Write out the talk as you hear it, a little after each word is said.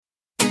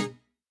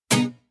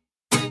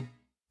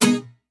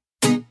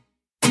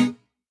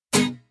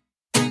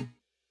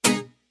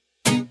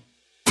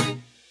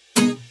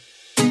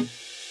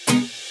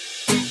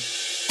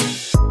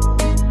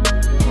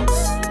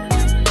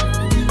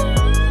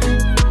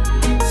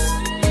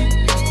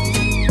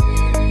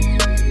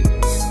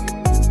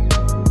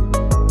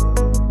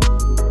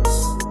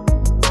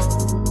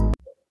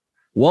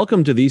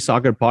Welcome to the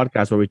Soccer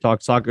Podcast, where we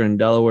talk soccer in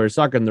Delaware,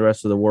 soccer in the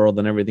rest of the world,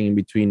 and everything in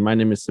between. My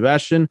name is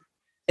Sebastian,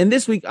 and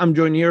this week I'm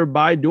joined here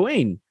by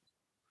Dwayne.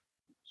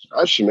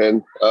 Gosh,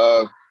 man.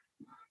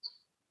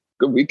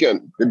 Good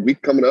weekend. Good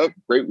week coming up.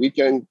 Great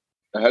weekend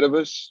ahead of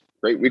us.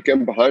 Great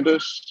weekend behind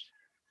us.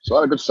 It's a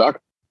lot of good soccer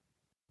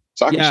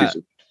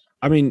season.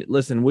 I mean,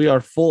 listen, we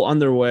are full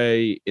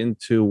underway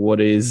into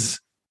what is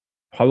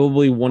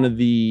probably one of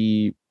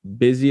the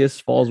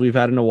busiest falls we've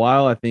had in a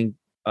while. I think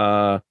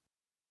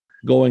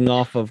coming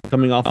off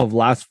of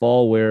last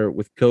fall, where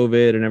with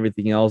COVID and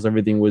everything else,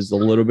 everything was a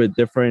little bit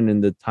different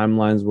and the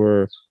timelines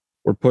were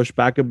pushed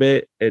back a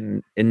bit.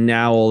 And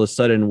now all of a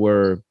sudden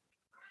we're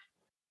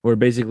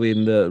basically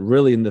in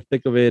the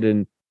thick of it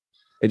and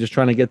just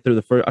trying to get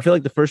through I feel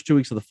like the first 2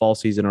 weeks of the fall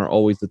season are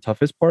always the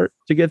toughest part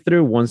to get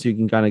through. Once you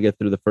can kind of get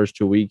through the first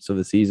 2 weeks of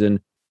the season,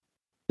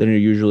 then you're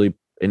usually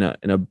in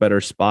a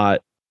better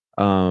spot.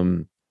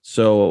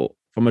 So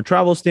from a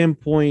travel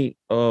standpoint,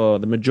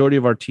 the majority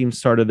of our teams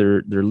started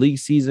their league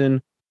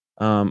season.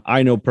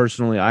 I know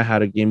personally I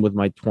had a game with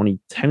my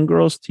 2010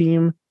 girls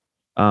team.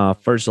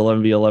 First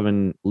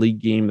 11v11 league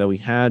game that we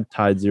had,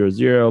 tied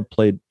 0-0,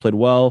 played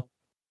well.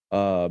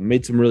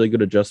 Made some really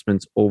good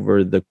adjustments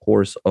over the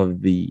course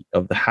of the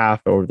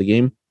half or the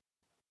game.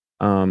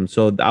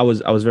 So I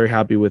was very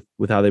happy with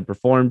how they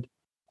performed.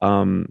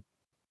 And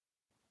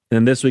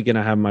this weekend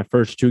I have my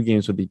first 2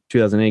 games with the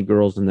 2008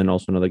 girls, and then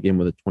also another game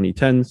with the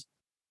 2010s.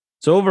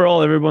 So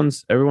overall,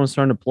 everyone's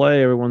starting to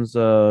play. Everyone's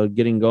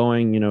getting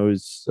going.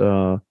 Is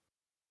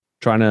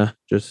trying to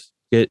just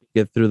get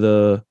through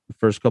the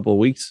first couple of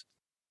weeks,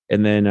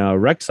 and then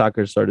rec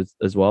soccer started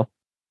as well.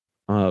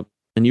 And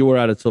you were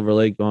out at Silver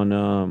Lake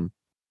on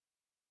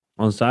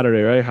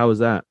Saturday, right? How was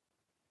that?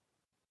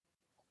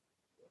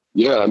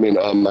 Yeah, I mean,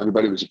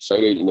 everybody was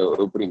excited.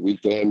 Opening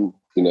weekend.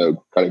 Kind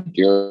of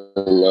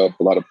gearing up.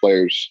 A lot of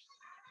players.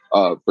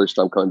 First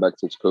time coming back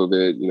since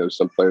COVID.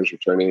 Some players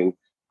returning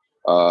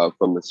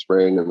from the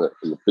spring and the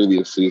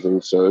previous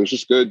season. So it was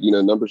just good.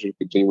 Numbers are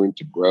continuing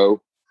to grow.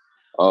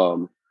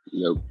 Kind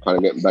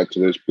of getting back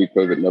to those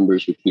pre-COVID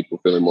numbers with people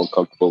feeling more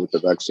comfortable with the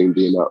vaccine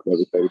being out and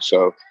everything.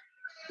 So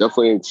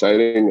definitely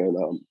exciting,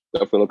 and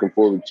definitely looking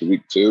forward to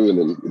week 2,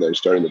 and then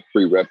starting the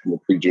pre-rep and the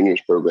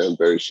pre-juniors program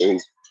very soon.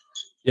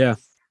 Yeah.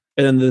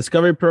 And then the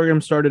Discovery program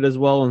started as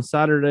well on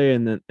Saturday,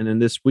 and then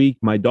this week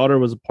my daughter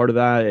was a part of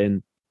that,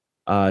 and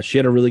she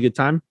had a really good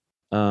time.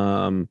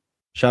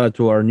 Shout out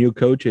to our new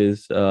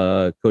coaches,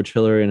 Coach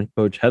Hillary and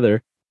Coach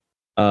Heather.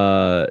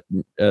 That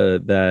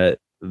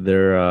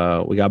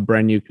we got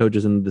brand new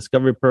coaches in the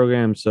Discovery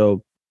program,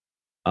 so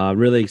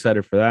really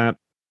excited for that.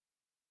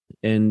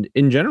 And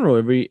in general,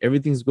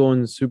 everything's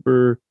going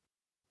super.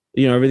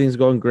 Everything's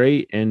going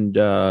great, and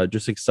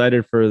just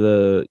excited for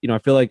the. I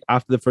feel like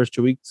after the first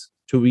 2 weeks,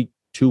 2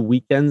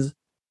 weekends,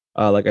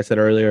 like I said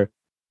earlier,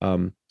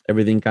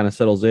 everything kind of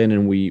settles in,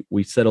 and we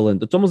settle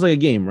in. It's almost like a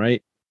game,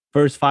 right?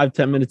 First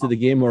 5-10 minutes of the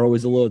game are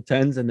always a little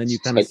tense, and then you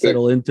kind of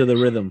settle into the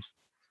rhythm.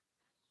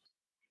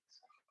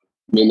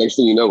 I mean, next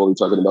thing you know, we'll be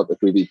talking about the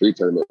 3v3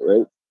 tournament,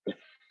 right?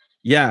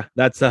 Yeah,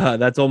 that's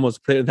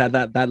almost clear.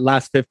 That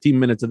last 15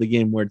 minutes of the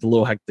game where it's a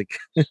little hectic.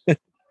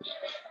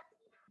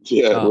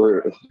 Yeah,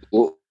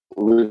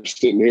 we're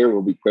sitting here,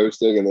 we'll be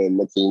posting, and then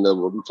next thing you know,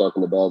 we'll be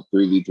talking about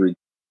 3v3.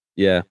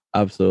 Yeah,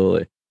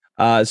 absolutely.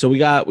 So we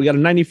got a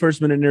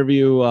 91st minute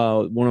interview. We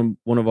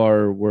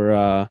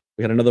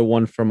had another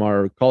one from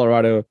our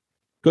Colorado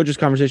coaches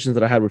conversations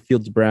that I had with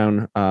Fields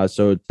Brown.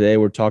 So today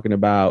we're talking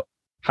about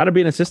how to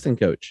be an assistant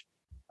coach,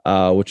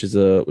 which is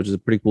a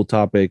pretty cool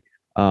topic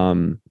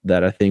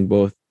that I think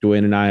both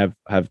Dwayne and I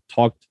have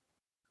talked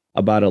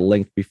about at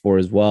length before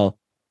as well.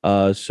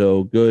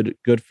 So good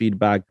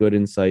feedback, good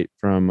insight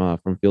from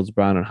Fields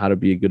Brown on how to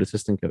be a good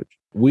assistant coach.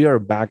 We are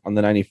back on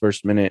the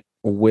 91st minute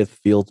with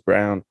Fields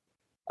Brown.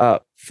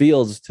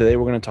 Fields, today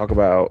we're going to talk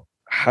about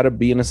how to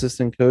be an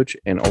assistant coach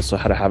and also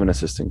how to have an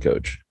assistant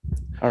coach.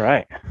 All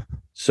right.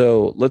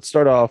 So let's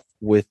start off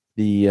with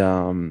the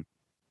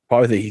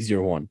probably the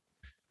easier one.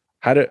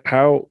 What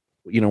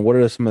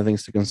are some of the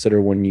things to consider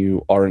when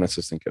you are an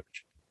assistant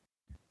coach?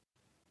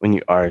 When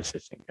you are an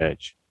assistant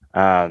coach,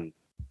 first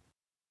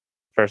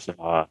of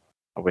all,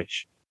 I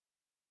wish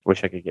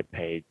I could get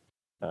paid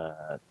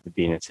to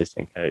be an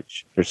assistant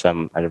coach for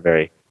some at a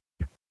very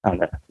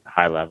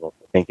high level.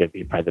 I think it'd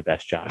be probably the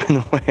best job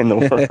in the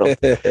world.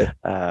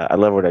 I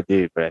love what I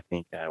do, but I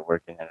think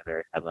working at a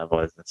very high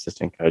level as an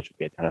assistant coach would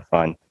be a ton of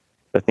fun.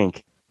 I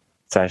think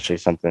it's actually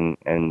something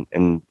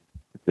in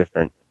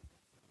different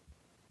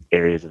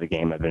areas of the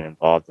game I've been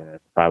involved in.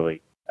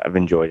 I've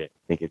enjoyed it. I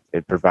think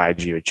it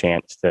provides you a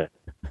chance to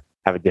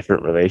have a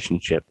different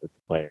relationship with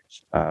the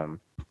players.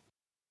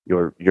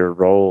 Your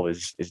role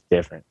is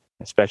different,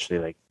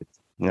 especially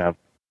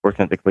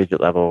working at the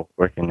collegiate level,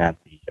 working at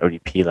the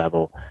ODP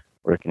level,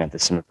 working at the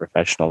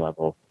semi-professional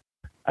level.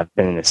 I've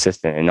been an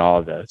assistant in all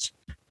of those,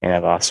 and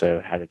I've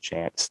also had a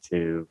chance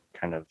to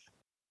kind of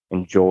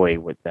enjoy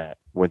what that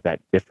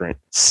different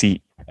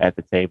seat at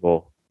the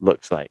table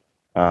looks like.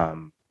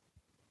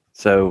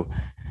 So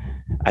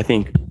I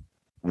think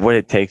what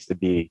it takes to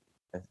be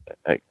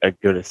a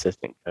good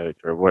assistant coach,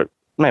 or what?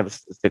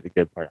 Let's take the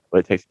good part. What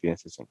it takes to be an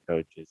assistant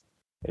coach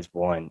is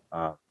one,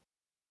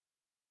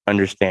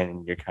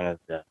 understanding you're kind of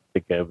the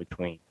go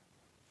between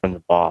from the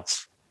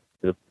boss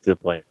to the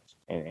players,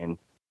 and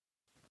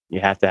you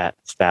have to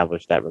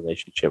establish that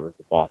relationship with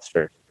the boss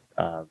first.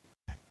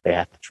 They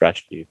have to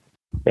trust you.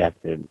 They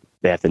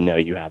have to know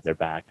you have their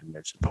back and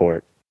their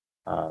support.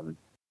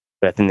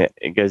 But I think that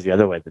it goes the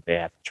other way, that they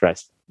have to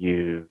trust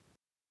you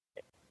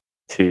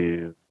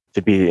to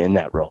be in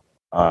that role.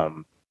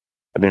 I've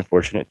been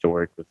fortunate to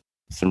work with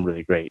some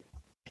really great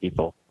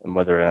people, and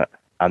whether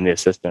I'm the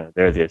assistant or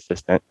they're the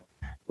assistant,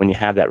 when you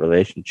have that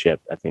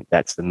relationship, I think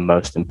that's the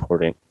most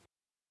important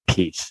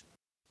piece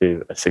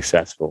to a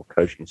successful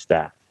coaching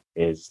staff,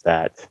 is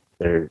that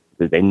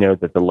they know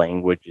that the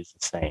language is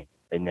the same.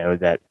 They know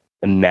that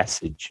the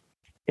message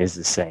is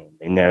the same.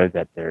 They know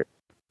that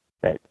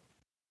that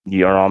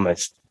you are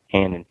almost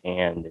hand in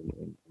hand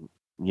and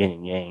yin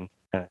and yang,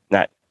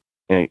 not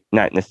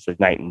necessarily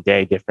night and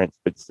day difference,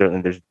 but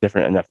certainly there's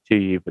different enough to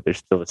you, but there's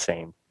still the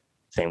same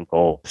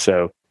goal.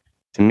 So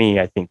to me,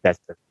 I think that's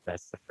the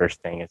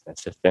first thing as an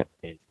assistant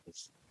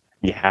is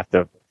you have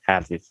to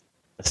have this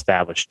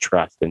established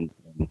trust and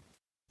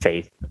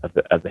faith of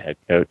the head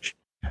coach,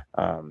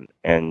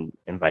 and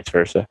vice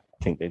versa.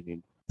 I think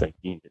you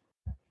need to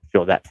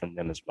feel that from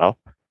them as well.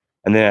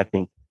 And then I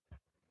think,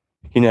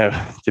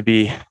 to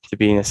be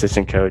an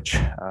assistant coach,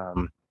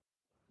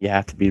 you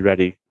have to be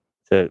ready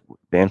to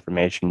the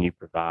information you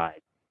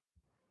provide.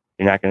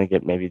 You're not going to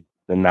get maybe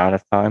the amount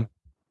of time,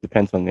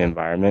 depends on the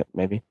environment.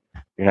 Maybe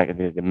you're not going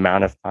to get the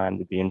amount of time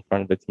to be in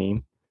front of the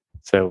team.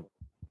 So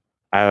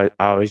I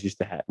always used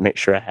to make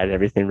sure I had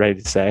everything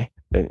ready to say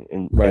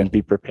and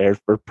be prepared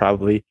for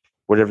probably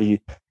whatever you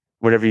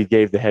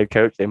gave the head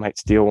coach. They might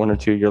steal one or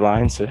two of your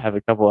lines, so have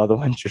a couple other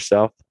ones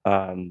yourself.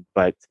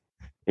 But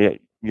yeah,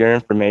 your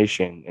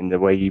information and the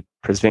way you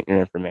present your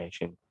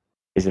information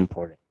is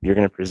important. You're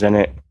going to present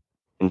it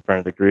in front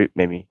of the group,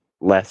 maybe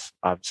less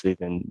obviously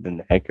than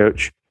the head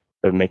coach,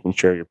 but making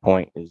sure your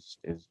point is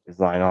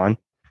line on.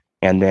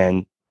 And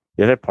then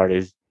the other part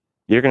is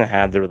you're going to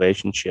have the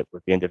relationship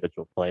with the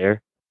individual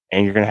player,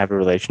 and you're going to have a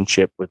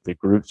relationship with the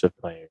groups of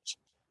players.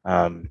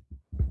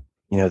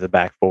 The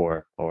back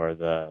four or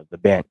the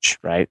bench,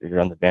 right? If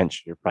you're on the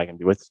bench, you're probably going to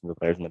be with some of the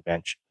players on the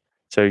bench.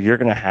 So you're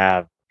going to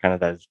have kind of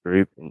those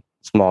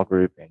small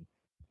group and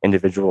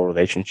individual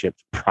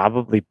relationships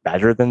probably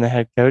better than the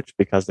head coach,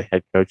 because the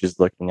head coach is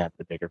looking at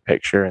the bigger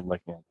picture and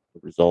looking at the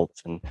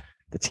results and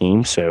the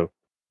team. So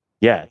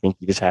yeah, I think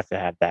you just have to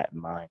have that in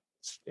mind,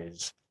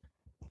 is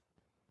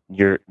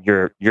your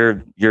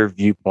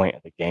viewpoint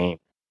of the game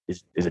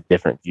is a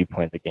different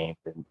viewpoint of the game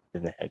than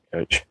the head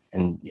coach,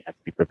 and you have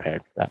to be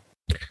prepared for that.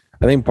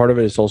 I think part of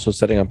it is also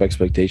setting up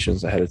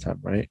expectations ahead of time,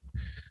 right?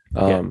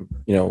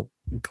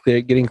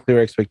 Getting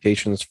clear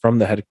expectations from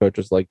the head coach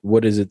is like,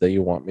 what is it that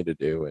you want me to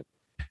do,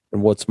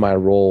 and what's my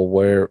role?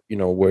 What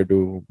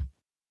do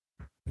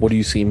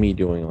you see me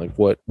doing? Like,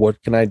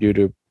 what can I do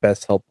to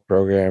best help the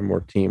program or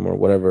team or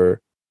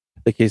whatever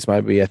the case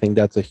might be? I think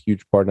that's a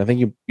huge part. And I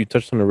think you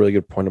touched on a really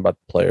good point about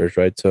the players,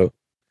 right? So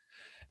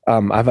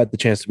I've had the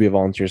chance to be a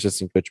volunteer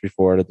assistant coach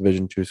before at a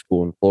Division II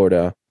school in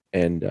Florida.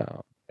 And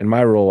in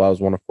my role, I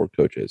was one of 4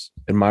 coaches.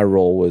 And my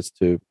role was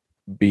to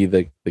be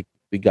the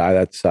guy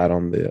that sat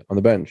on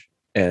the bench.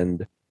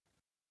 And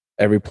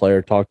every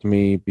player talked to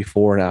me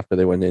before and after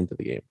they went into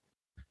the game.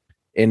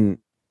 And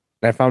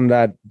I found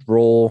that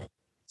role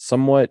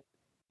somewhat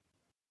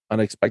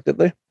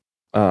unexpectedly.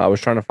 I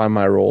was trying to find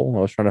my role.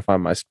 I was trying to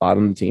find my spot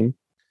on the team.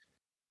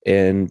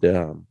 And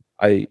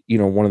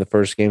one of the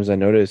first games I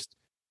noticed,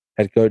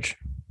 head coach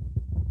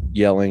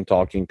yelling,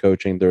 talking,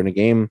 coaching during a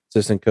game,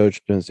 assistant coach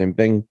doing the same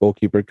thing,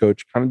 goalkeeper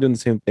coach kind of doing the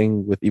same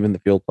thing with even the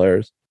field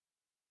players.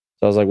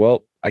 So I was like,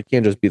 well, I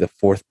can't just be the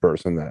 4th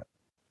person that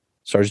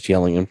starts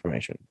yelling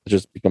information. It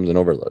just becomes an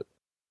overload.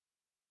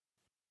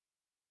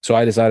 So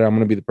I decided I'm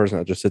going to be the person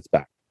that just sits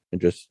back and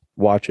just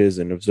watches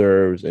and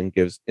observes and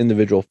gives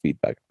individual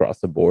feedback across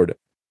the board.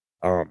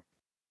 I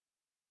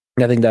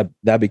think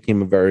that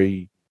became a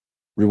very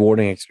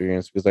rewarding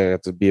experience, because I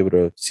got to be able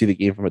to see the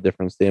game from a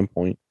different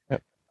standpoint,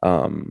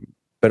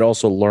 but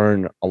also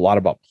learn a lot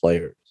about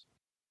players,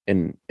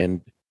 and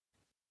then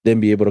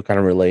be able to kind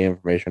of relay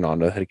information on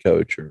the head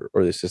coach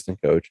or the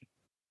assistant coach.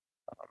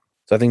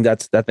 So I think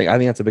that's that thing. I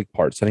think that's a big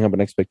part, setting up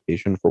an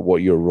expectation for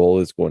what your role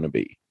is going to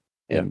be,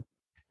 and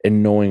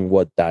knowing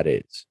what that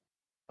is.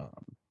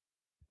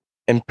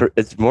 And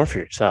it's more for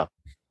yourself.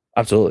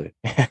 Absolutely.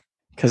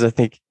 Because I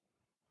think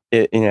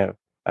the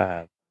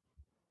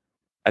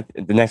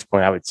next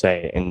point I would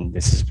say, and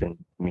this has been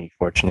me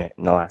fortunate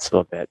in the last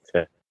little bit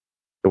to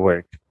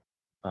work,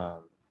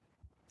 not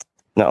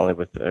only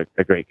with a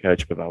great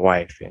coach, but my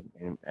wife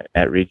and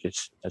at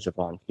Regis as a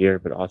volunteer,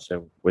 but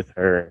also with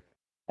her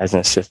as an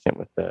assistant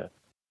with the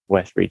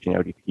West Region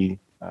ODP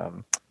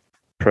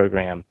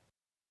program,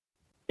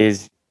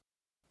 is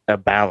a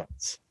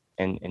balance.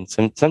 And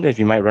some days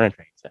you might run a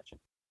training session.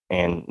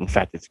 And in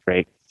fact, it's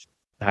great.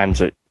 Times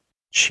that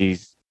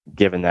she's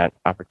given that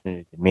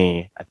opportunity to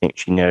me, I think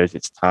she knows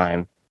it's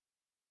time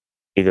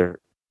either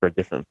for a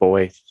different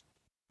voice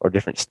or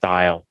different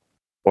style,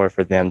 or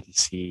for them to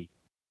see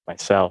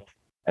myself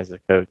as a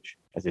coach,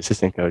 as the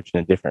assistant coach, in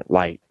a different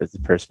light as the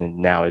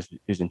person now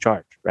who's in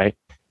charge, right?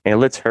 And it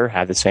lets her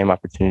have the same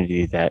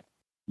opportunity that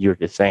you're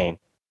just saying.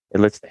 It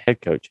lets the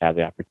head coach have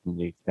the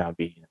opportunity to now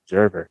be an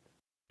observer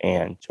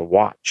and to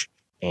watch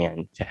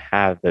and to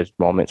have those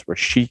moments where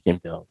she can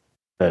build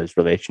those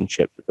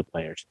relationships with the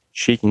players.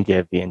 She can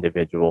give the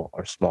individual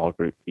or small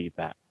group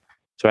feedback.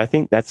 So I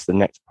think that's the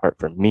next part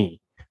for me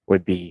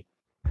would be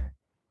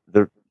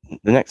the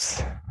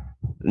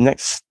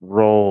next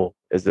role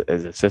as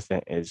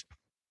assistant is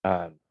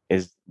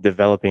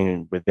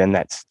developing within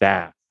that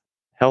staff,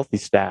 healthy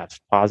staffs,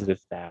 positive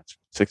staffs,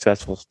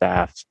 successful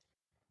staffs.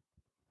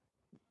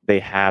 They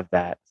have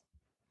that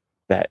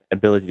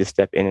ability to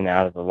step in and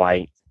out of the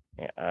light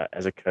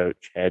as a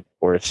coach, head,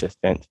 or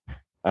assistant.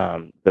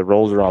 The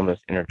roles are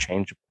almost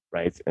interchangeable,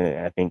 right?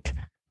 And I think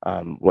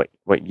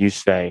what you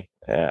say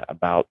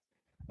about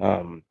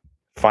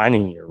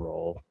finding your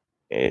role,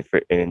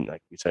 and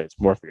like you said, it's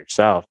more for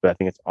yourself, but I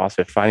think it's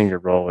also finding your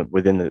role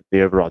within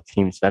the overall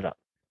team setup.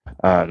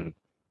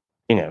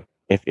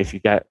 If you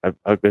got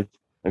a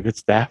good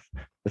staff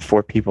with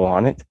 4 people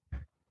on it,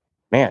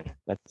 man,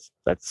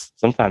 that's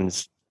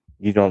sometimes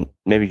you don't.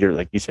 Maybe you're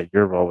like you said,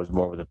 your role was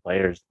more with the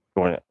players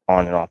going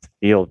on and off the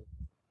field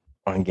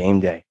on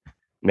game day.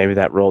 Maybe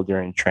that role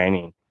during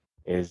training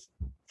is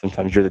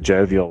sometimes you're the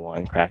jovial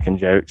one, cracking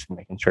jokes and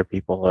making sure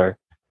people are,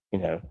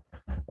 you're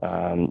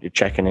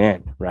checking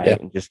in, right? Yeah.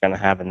 And just kind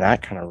of having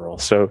that kind of role.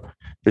 So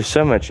there's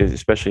so much,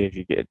 especially if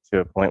you get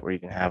to a point where you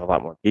can have a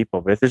lot more people.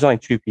 But if there's only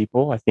 2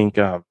 people, I think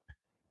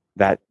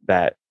that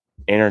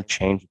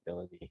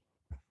interchangeability.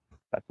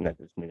 I think that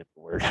just made up a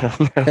word. I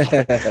don't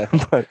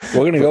know, but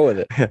We're gonna go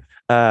with it.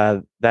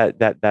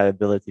 That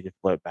ability to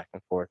float back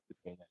and forth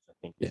between us, I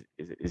think,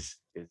 is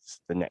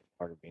the next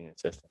part of being an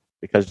assistant,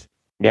 because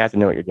you have to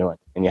know what you're doing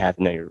and you have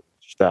to know your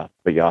stuff,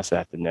 but you also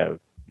have to know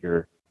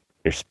your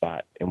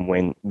spot and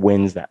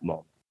when's that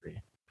moment for you.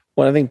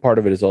 Well, I think part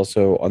of it is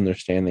also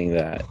understanding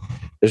that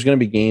there's going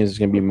to be games, there's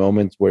going to be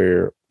moments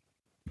where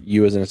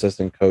you as an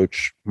assistant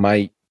coach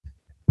might,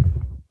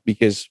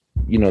 because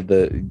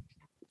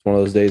it's one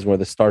of those days where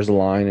the stars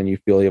align and you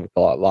feel you have a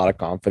lot of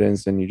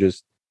confidence, and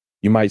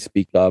you might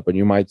speak up and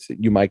you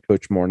might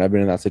coach more. And I've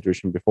been in that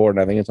situation before, and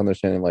I think it's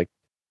understanding like,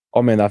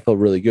 oh man, that felt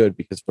really good,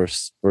 because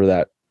for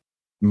that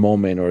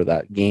moment or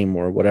that game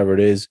or whatever it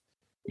is,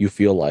 you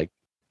feel like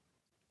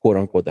quote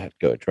unquote the head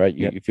coach, right?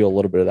 You feel a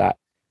little bit of that.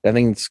 I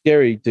think it's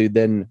scary to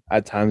then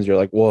at times you're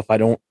like, well, if I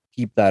don't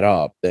keep that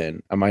up,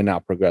 then am I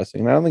not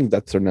progressing? And I don't think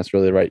that's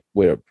necessarily the right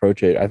way to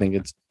approach it. I think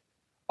it's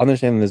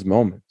understanding these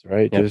moments,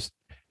 right? Yep.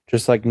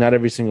 Just like not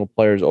every single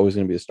player is always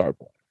going to be a star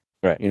player,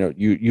 right?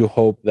 You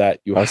hope that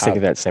you. I was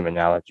thinking that same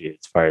analogy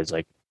as far as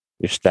like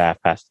your staff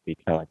has to be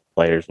kind of like the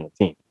players in the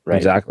team, right?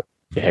 Exactly.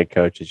 Your head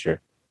coach is your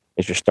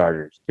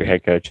starters. Your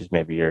head coach is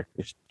maybe your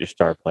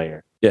star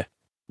player. Yeah.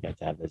 You have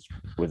to have this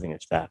within your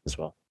staff as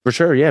well. For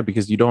sure, yeah,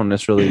 because you don't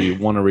necessarily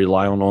want to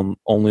rely on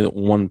only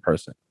one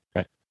person,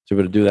 right? To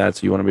be able to do that,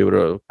 so you want to be able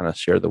to kind of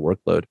share the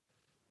workload.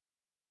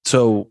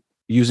 So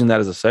using that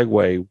as a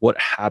segue, what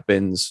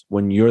happens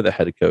when you're the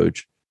head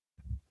coach?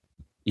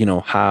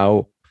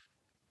 How?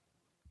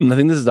 And I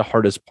think this is the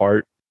hardest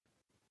part,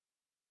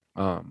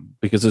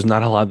 because there's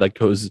not a lot that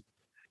goes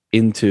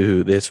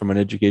into this from an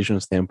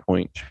educational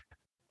standpoint.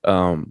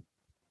 So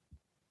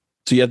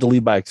you have to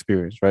lead by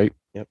experience, right?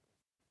 Yep.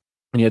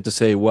 And you have to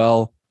say,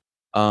 well,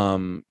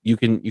 you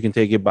can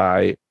take it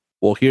by,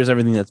 well, here's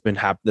everything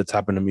that's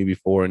happened to me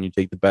before, and you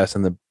take the best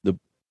and the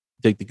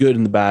take the good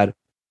and the bad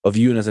of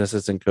you and as an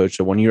assistant coach.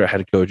 So when you're a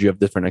head coach, you have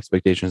different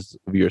expectations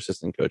of your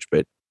assistant coach.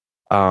 But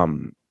how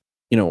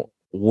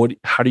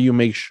do you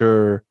make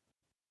sure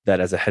that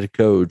as a head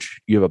coach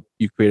you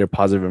create a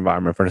positive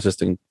environment for an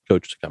assistant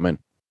coach to come in?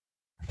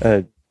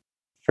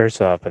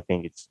 First off, I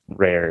think it's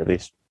rare, at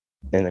least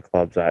in the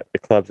clubs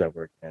I've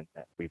worked in,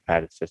 that we've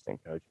had assistant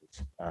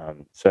coaches.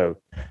 So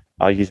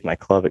I'll use my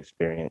club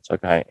experience. I'll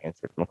kind of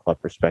answer from a club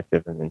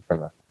perspective, and then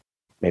from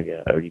maybe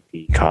an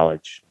ODP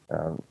college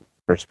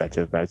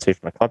perspective. But I'd say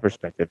from a club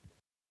perspective,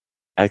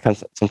 I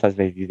sometimes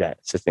may view that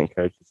assistant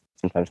coach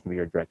sometimes can be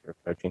your director of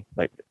coaching,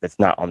 like that's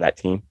not on that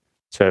team.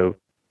 So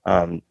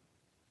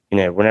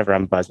whenever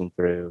I'm buzzing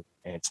through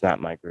and it's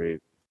not my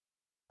group,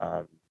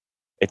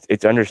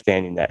 it's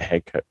understanding that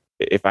head coach.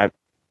 If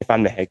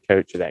I'm the head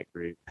coach of that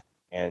group,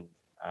 and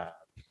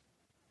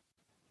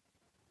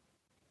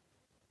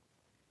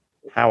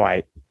how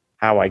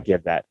I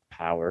give that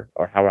power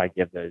or how I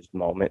give those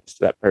moments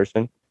to that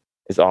person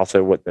is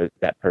also what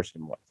that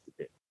person wants to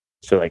do.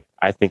 So like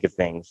I think of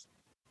things.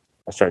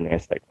 I'm starting to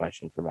answer that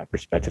question from my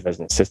perspective as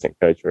an assistant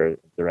coach or a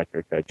director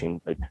of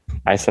coaching, but you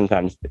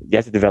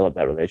have to develop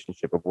that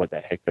relationship of what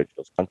that head coach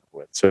feels comfortable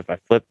with. So if I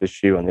flip the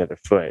shoe on the other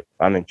foot, if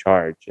I'm in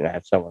charge and I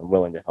have someone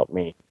willing to help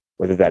me,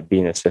 whether that be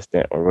an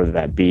assistant or whether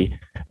that be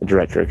a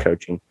director of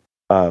coaching,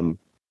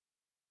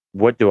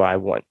 what do I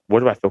want? What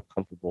do I feel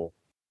comfortable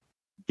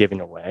giving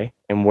away?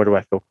 And what's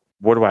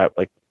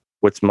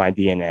my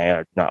DNA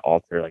or not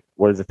alter? Like,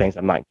 what are the things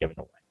I'm not giving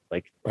away?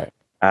 Like, right.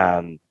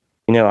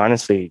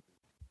 Honestly,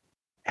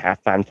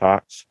 halftime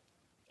talks,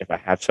 if I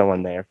have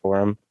someone there for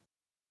them,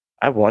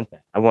 I want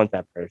that. I want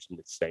that person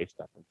to say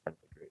stuff in front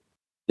of the group.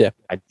 Yeah.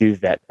 I do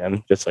vet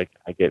them just like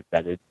I get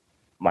vetted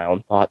my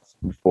own thoughts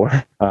before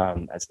as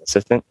an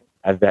assistant.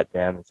 I vet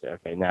them and say,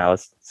 okay, now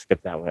let's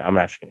skip that one. I'm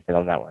actually going to hit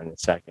on that one in a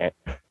second.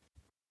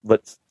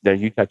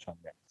 You touch on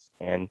this.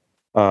 And,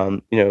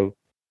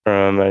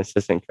 from an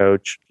assistant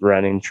coach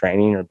running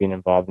training or being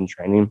involved in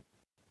training,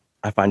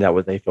 I find out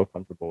what they feel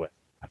comfortable with.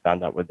 I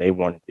found out what they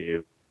want to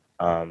do.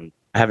 I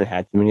haven't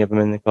had too many of them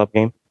in the club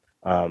game,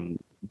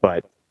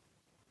 but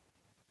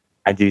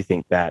I do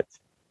think that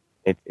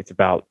it's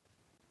about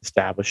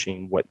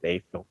establishing what they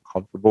feel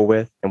comfortable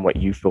with and what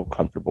you feel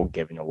comfortable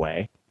giving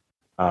away.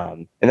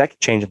 And that could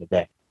change in the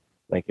day.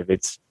 Like if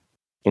it's,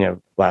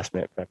 last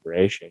minute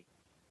preparation,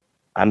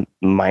 I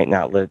might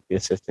not let the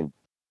assistant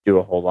do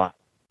a whole lot.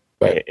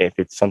 But if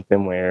it's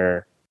something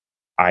where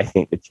I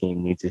think the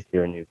team needs to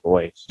hear a new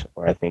voice,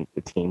 or I think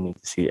the team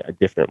needs to see a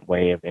different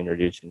way of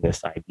introducing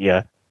this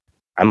idea,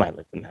 I might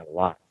let them have a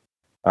lot.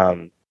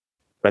 But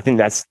I think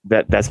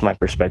that's my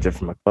perspective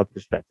from a club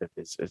perspective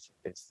is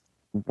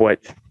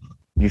what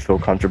you feel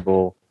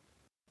comfortable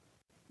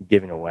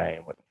giving away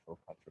and what you feel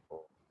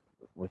comfortable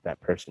with that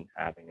person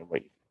having and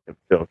what you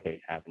feel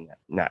okay having that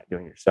not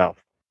doing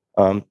yourself.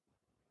 From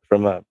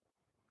a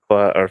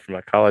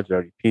college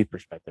ODP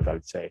perspective, I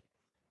would say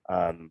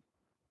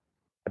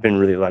I've been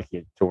really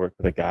lucky to work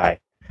with a guy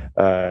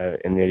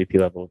in the ODP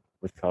level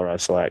with Colorado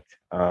Select.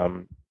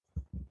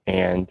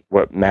 And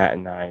what Matt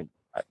and I,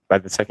 by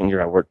the second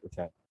year I worked with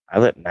him, I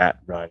let Matt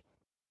run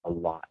a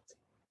lot.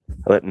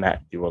 I let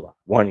Matt do a lot.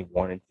 One, he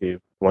wanted to.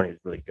 One, he was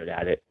really good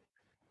at it.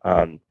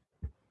 And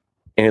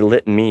it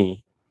let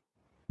me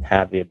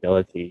have the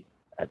ability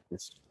at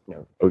this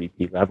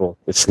ODP level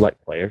to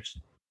select players,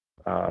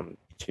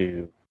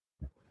 to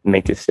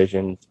make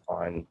decisions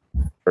on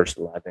first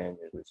 11 and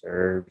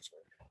reserves,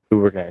 who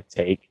we're going to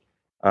take.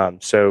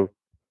 So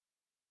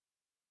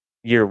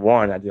year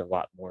one, I did a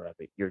lot more of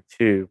it. Year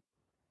two,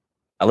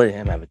 I let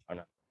him have a ton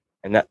of it.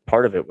 And that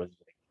part of it was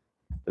like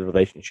the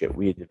relationship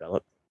we had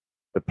developed.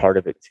 But part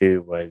of it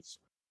too was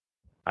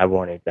I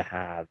wanted to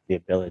have the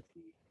ability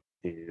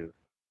to,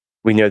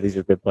 we know these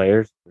are good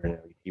players. We're in an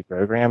ODP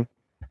program,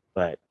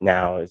 but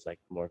now is like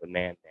more of a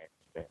man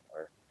management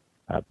or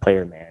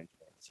player management.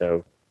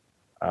 So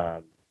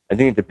I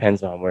think it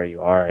depends on where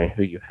you are and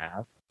who you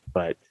have,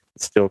 but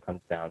it still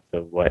comes down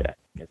to what,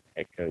 as a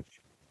head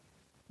coach,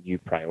 you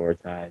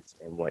prioritize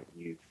and what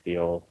you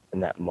feel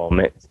in that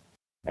moment.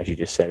 As you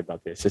just said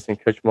about the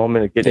assistant coach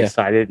moment of getting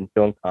excited and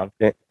feeling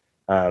confident,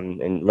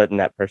 and letting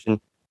that person,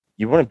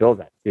 you want to build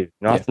that too.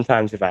 And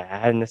oftentimes, if I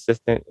had an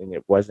assistant and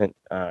it was at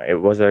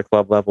a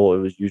club level, it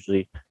was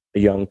usually a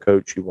young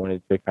coach who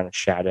wanted to kind of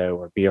shadow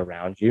or be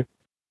around you.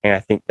 And I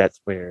think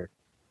that's where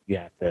you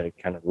have to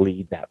kind of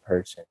lead that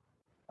person,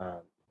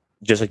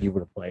 just like you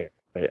would a player,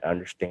 but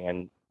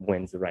understand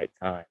when's the right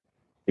time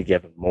to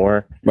give them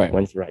more,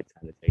 when's the right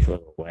time to take a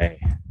little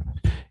away.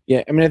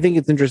 Yeah, I mean, I think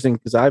it's interesting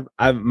because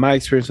I've my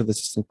experience with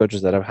assistant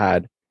coaches that I've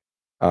had,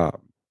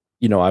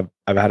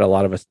 I've had a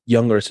lot of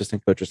younger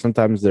assistant coaches.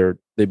 Sometimes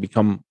they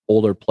become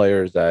older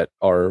players that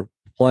are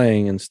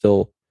playing and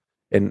still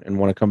and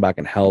want to come back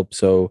and help.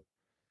 So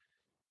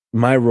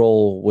my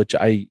role, which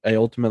I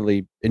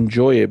ultimately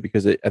enjoy it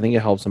because I think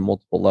it helps on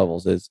multiple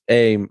levels, is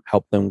A,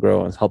 help them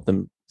grow and help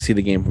them see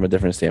the game from a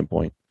different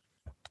standpoint.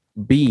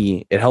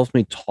 B, it helps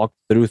me talk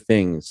through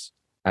things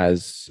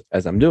as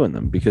I'm doing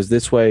them, because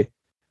this way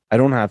I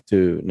don't have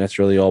to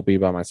necessarily all be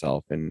by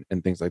myself and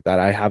things like that.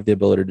 I have the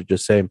ability to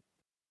just say,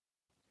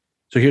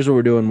 so here's what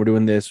we're doing. We're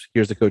doing this.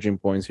 Here's the coaching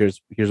points.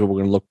 Here's what we're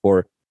going to look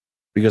for,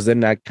 because then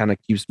that kind of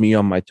keeps me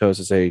on my toes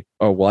to say,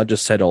 oh, well, I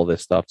just said all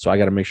this stuff, so I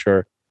got to make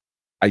sure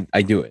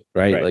I do it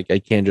right. Like I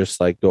can't just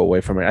like go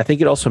away from it. I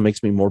think it also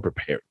makes me more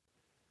prepared.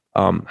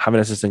 Having an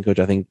assistant coach,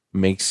 I think,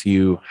 makes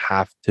you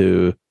have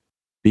to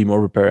be more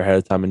prepared ahead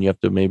of time, and you have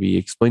to maybe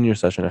explain your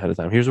session ahead of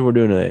time. Here's what we're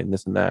doing today, and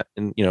this and that,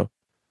 and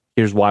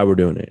here's why we're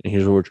doing it, and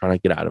here's what we're trying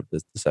to get out of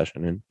this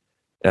session. And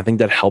I think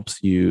that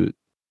helps you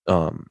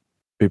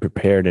be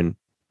prepared and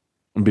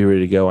be ready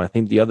to go. I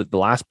think the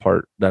last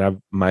part that I've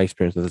my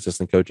experience with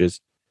assistant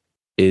coaches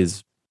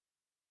is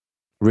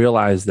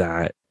realize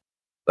that,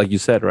 like you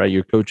said, right,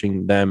 you're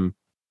coaching them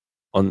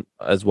on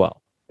as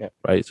well. Yeah.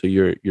 Right. So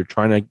you're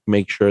trying to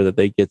make sure that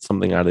they get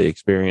something out of the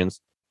experience,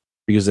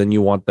 because then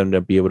you want them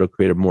to be able to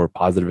create a more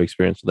positive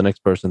experience for the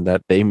next person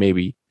that they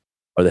maybe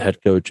are the head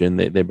coach and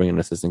they bring an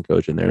assistant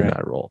coach and they're in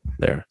that role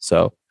there.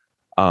 So,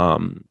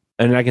 and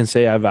I can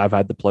say I've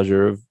had the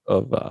pleasure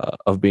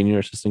of being your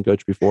assistant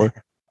coach before,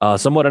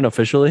 somewhat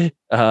unofficially,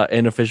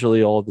 and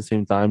officially all at the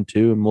same time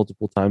too, and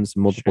multiple times,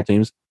 multiple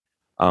teams.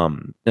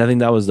 And I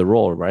think that was the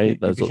role, right?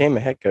 You became a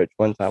head coach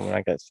one time when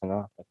I got sent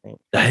off, I think.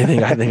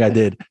 I think I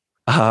did.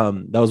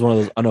 That was one of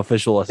those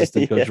unofficial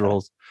assistant coach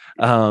roles.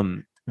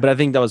 But I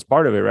think that was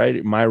part of it,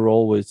 right? My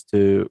role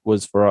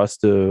was for us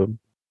to,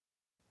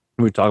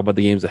 we talk about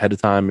the games ahead of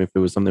time. If it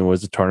was something that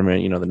was a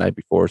tournament, the night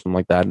before or something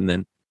like that. And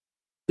then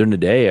during the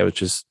day, I was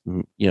just,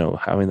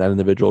 having that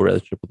individual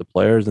relationship with the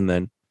players and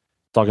then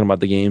talking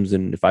about the games.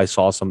 And if I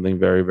saw something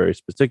very, very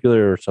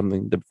particular or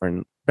something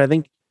different, but I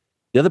think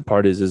the other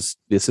part is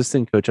the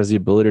assistant coach has the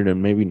ability to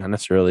maybe not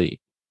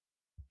necessarily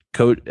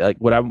coach. Like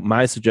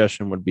my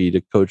suggestion would be to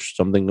coach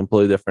something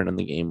completely different in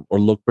the game or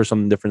look for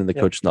something different in the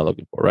coach is not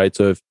looking for. Right.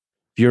 So if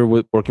you're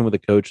working with a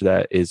coach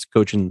that is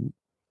coaching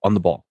on the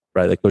ball,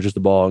 right, that coaches the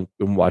ball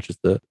and watches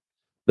the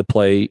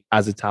play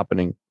as it's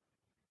happening,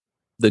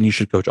 then you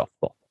should coach off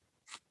the ball.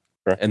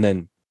 Sure. And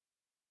then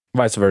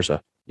vice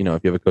versa. If you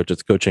have a coach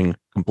that's coaching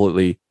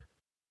completely,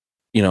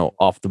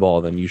 off the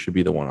ball, then you should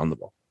be the one on the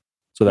ball.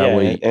 So that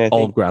way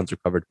all grounds are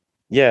covered.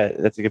 Yeah,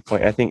 that's a good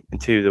point. I think,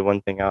 too, the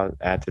one thing I'll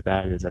add to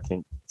that is I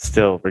think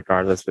still,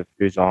 regardless of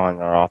who's on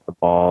or off the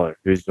ball or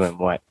who's doing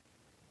what,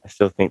 I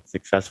still think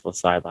successful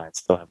sidelines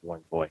still have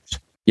one voice.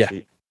 Yeah.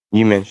 So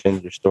you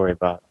mentioned your story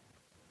about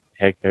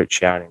head coach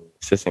shouting,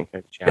 assistant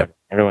coach shouting,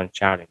 everyone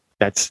shouting.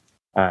 That's,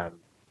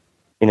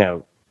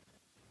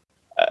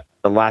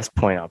 the last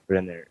point I'll put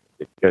in there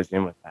that goes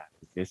in with that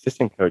is the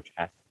assistant coach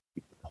has to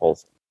keep a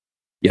pulse.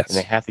 Yes. And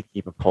they have to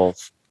keep a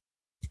pulse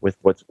with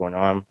what's going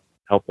on,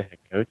 help the head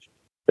coach.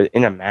 But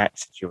in a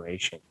match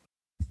situation,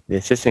 the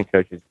assistant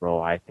coach's role,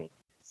 I think,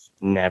 is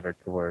never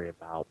to worry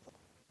about.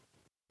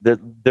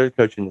 They're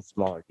coaching the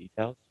smaller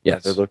details.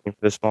 Yes. They're looking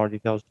for the smaller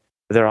details,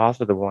 but they're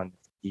also the one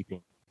that's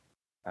keeping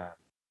the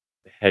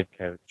head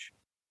coach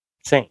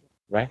sane,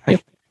 right?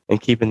 Yep. And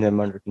keeping them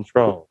under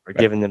control or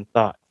giving them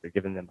thoughts or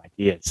giving them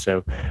ideas.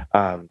 So,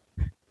 like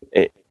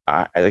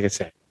I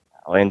said,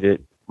 I'll end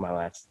it. My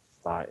last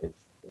thought is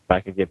if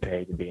I could get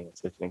paid to be an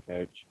assistant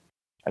coach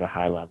at a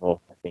high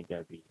level, I think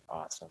that'd be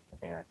awesome.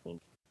 And I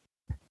think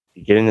if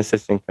you get an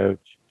assistant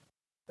coach,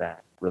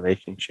 that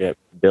relationship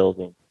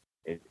building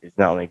is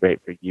not only great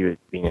for you as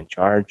being in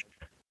charge,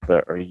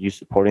 but are you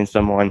supporting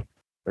someone,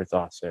 but it's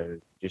also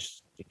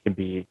just, it can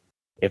be,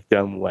 if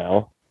done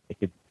well, it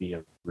could be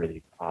a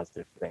really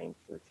positive thing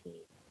for the team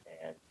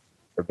and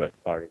for both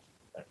parties.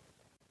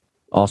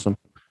 Awesome.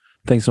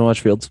 Thanks so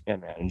much, Fields. Yeah,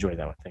 man, enjoy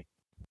that one. Thank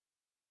you.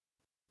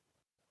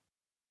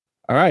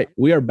 All right,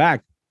 we are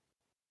back.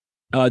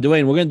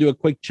 Dwayne, we're gonna do a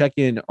quick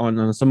check-in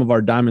on some of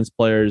our Diamonds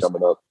players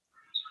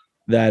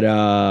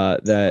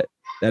that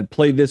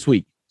played this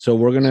week. So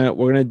we're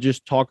gonna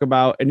just talk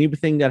about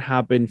anything that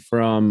happened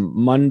from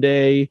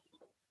Monday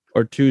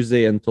or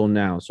Tuesday until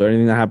now. So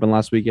anything that happened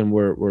last weekend,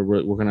 we're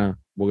gonna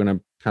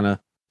kind of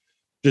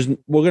just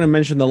we're gonna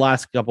mention the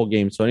last couple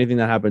games. So anything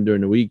that happened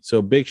during the week.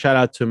 So big shout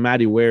out to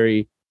Maddie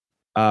Wary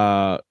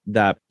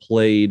that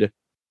played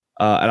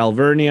at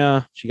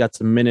Alvernia. She got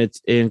some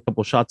minutes in, a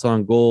couple shots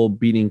on goal,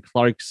 beating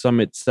Clark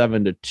Summit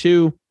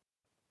 7-2.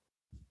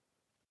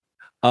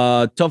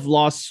 Tough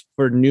loss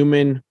for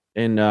Newman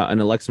and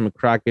Alexa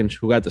McCracken,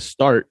 who got the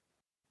start,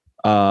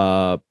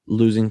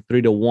 losing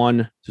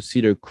 3-1 to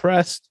Cedar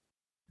Crest.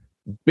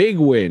 Big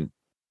win,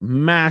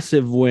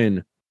 massive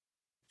win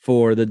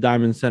for the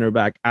Diamond center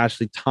back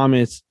Ashley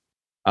Thomas,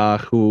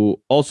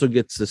 who also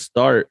gets the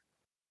start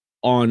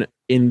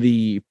in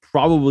the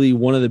probably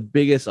one of the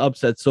biggest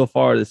upsets so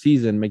far of the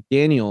season.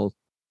 McDaniels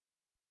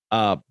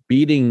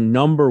beating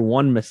number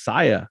 1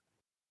 Messiah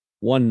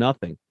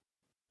 1-0.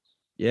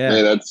 Yeah,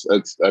 man,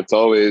 that's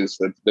always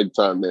big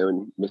time,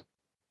 man. When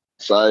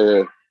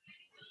Messiah,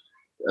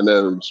 and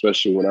then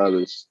especially when I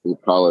was in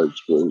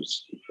college,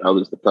 I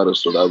was the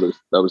pedestal,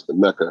 that was the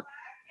Mecca.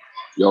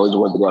 You always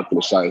wanted to go after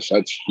Messiah, so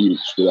that's huge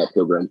for that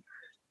program.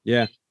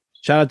 Yeah,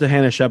 shout out to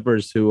Hannah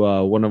Shepherds, who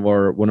one of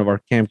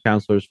our camp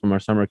counselors from our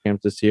summer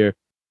camp this year,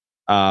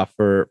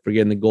 for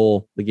getting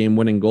the game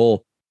winning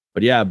goal.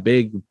 But yeah,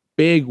 big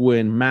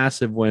win,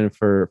 massive win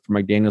for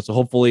McDaniel. So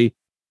hopefully,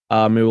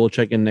 maybe we'll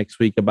check in next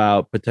week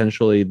about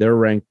potentially their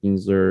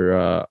rankings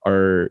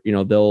or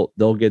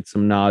they'll get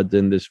some nods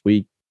in this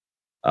week.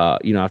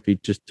 After he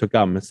just took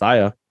out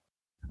Messiah.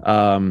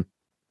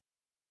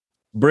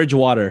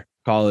 Bridgewater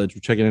College, we're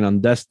checking in on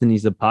Destiny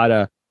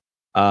Zapata.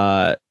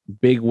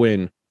 Big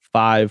win,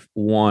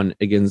 5-1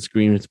 against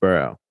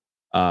Greensboro.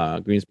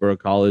 Greensboro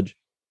College.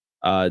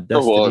 Destiny.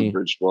 Go on,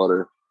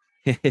 Bridgewater.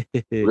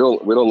 we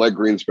don't like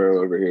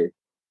Greensboro over here.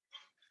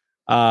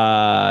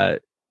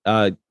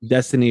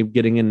 Destiny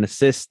getting an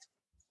assist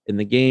in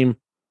the game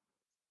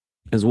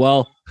as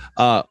well.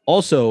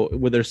 Also,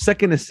 with their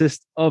second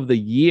assist of the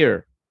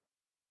year,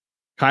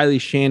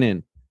 Kylie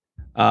Shannon,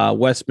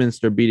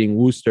 Westminster beating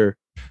Worcester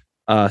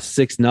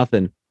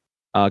 6-0.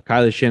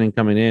 Kylie Shannon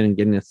coming in and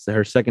getting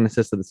her second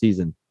assist of the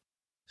season.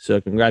 So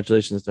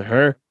congratulations to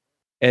her.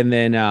 And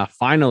then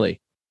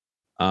finally,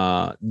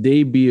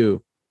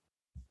 debut,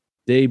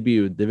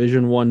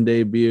 Division I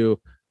debut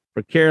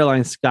for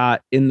Caroline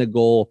Scott in the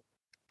goal,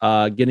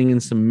 getting in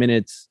some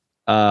minutes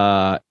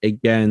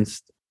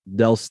against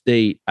Del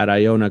State at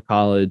Iona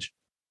College.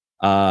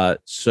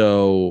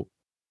 So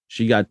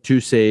she got 2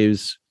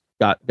 saves,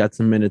 got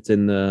some minutes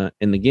in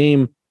the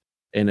game,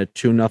 and a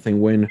 2-0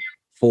 win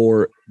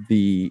for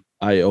the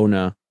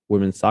Iona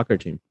women's soccer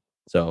team.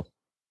 So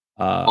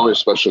always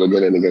special to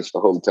get in against the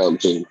hometown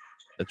team.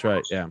 That's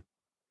right. Yeah.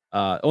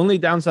 Only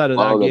downside of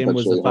that game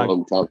was the fact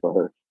hometown for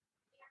her.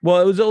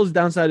 Well, it was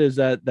downside is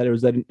that it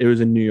was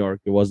in New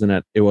York. It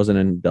wasn't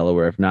in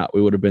Delaware. If not,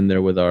 we would have been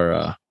there with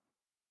our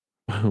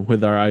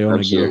with our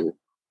Iona gear.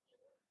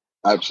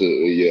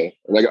 Absolutely, yeah.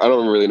 And I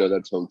don't really know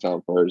that's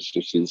hometown for her.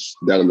 She's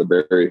down in the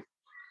Berry.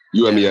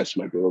 UMES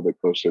might be a little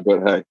bit closer,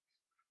 but hey.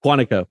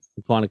 Quantico,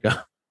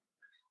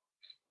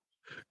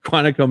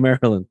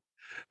 Maryland.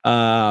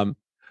 All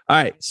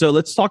right, so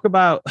let's talk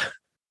about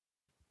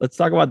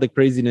the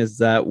craziness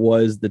that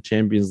was the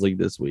Champions League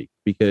this week,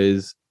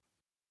 because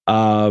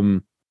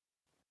it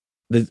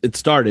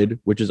started,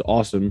 which is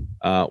awesome.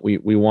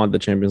 We want the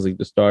Champions League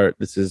to start.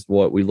 This is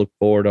what we look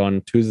forward on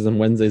Tuesdays and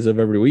Wednesdays of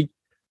every week.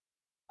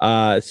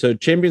 So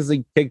Champions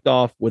League kicked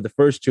off with the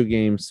first two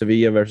games,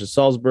 Sevilla versus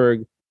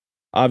Salzburg.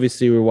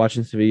 Obviously, we're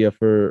watching Sevilla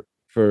for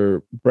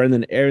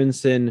Brendan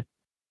Aronson,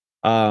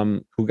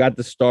 who got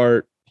the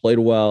start, played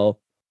well.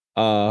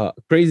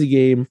 Crazy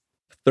game.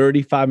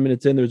 35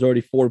 minutes in, there's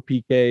already 4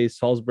 PKs.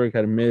 Salzburg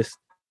had missed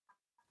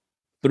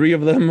 3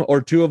 of them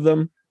or 2 of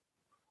them.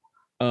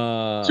 2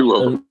 of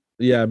them.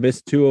 Yeah,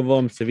 missed 2 of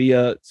them.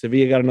 Sevilla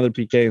got another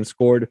PK and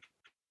scored.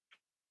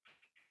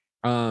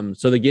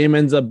 So the game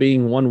ends up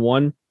being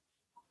 1-1.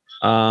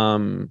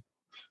 And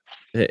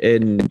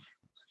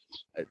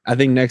I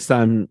think next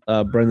time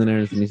Brendan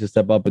Aronson needs to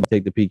step up and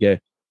take the PK.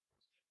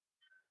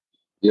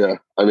 Yeah,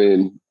 I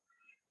mean,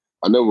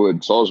 I know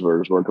what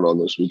Salzburg is working on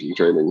this week in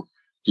training,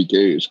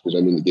 PKs, because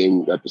I mean the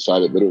game got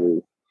decided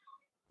literally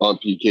on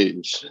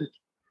PKs.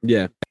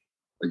 Yeah,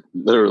 like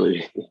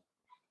literally,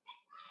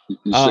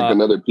 you stick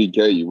another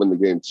PK, you win the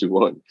game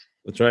 2-1.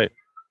 That's right.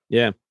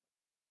 Yeah,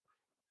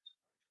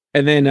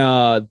 and then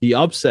the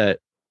upset,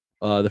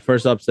 the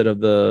first upset of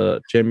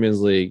the Champions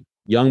League,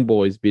 Young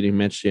Boys beating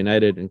Manchester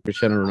United and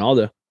Cristiano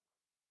Ronaldo,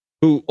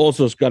 who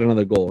also got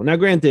another goal. Now,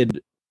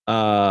 granted,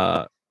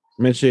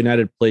 Manchester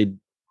United played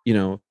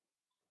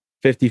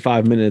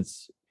 55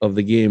 minutes of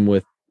the game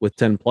with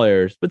 10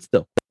 players, but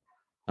still,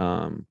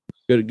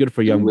 good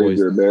for Young Boys.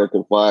 Your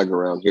American flag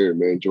around here,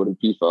 man. Jordan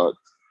Peacock.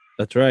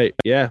 That's right.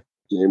 Yeah.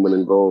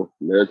 Game-winning goal.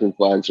 American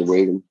flags are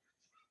waving.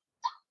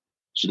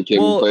 Should have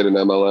came and played in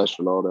MLS,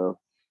 Ronaldo.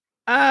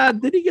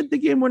 Did he get the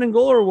game-winning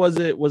goal, or was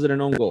it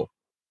an own goal?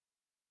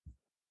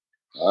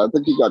 I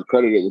think he got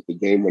credited with the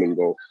game-winning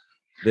goal.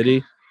 Did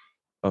he?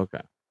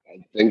 Okay.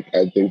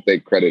 I think they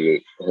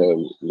credited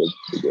him with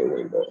the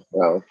game-winning goal.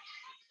 Wow.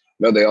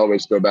 No, they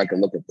always go back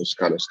and look at this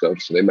kind of stuff,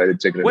 so they might have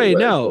taken it away. Wait,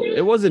 no,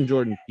 it wasn't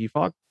Jordan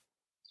Peacock.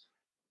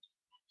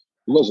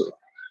 Was it?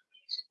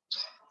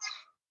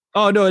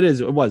 Oh no, it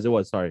is. It was.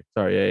 Sorry.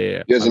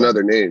 Yeah. He has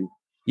another name.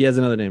 He has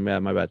another name. Yeah,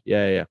 my bad.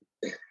 Yeah.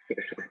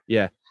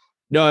 Yeah.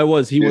 No, it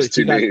was. He was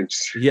 2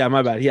 names. Yeah,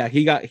 my bad. Yeah,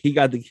 he got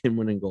the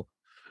game-winning goal.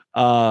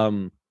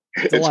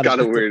 It's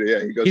kind of weird.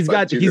 Yeah, he's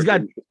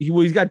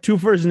got 2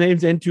 first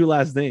names and 2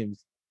 last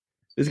names.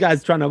 This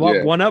guy's trying to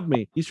one up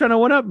me. He's trying to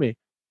one up me.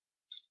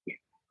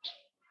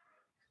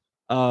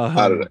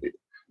 I don't know.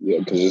 Yeah,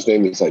 because his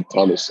name is like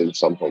Thomas and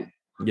something.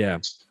 Yeah.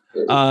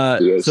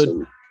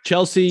 So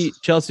Chelsea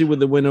with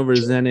the win over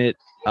Zenit.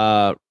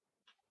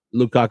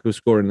 Lukaku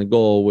scoring the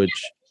goal, which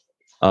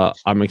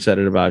I'm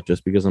excited about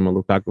just because I'm a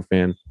Lukaku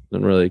fan.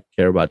 Don't really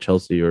care about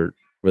Chelsea or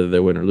whether they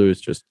win or lose,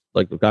 just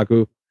like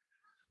Lukaku.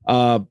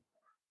 All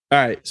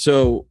right,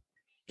 so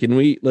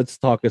let's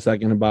talk a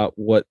second about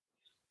what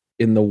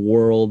in the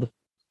world,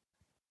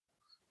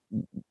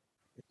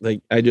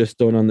 like, I just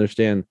don't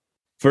understand.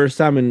 First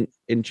time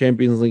in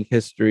Champions League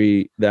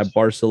history that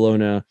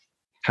Barcelona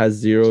has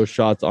 0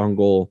 shots on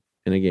goal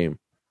in a game.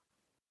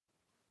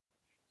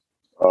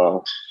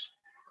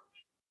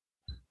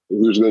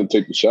 Who's going to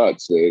take the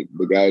shots? The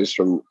guys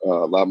from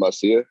La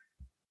Masia?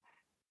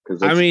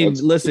 Listen,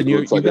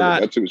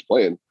 that's who was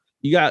playing.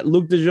 You got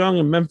Luke De Jong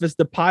and Memphis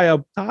Depay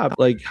up top.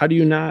 Like, how do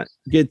you not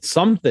get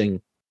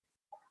something?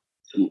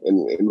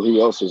 And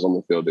who else was on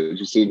the field? Did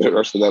you see the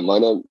rest of that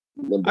lineup?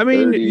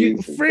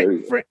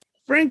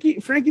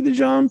 Frankie De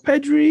Jong,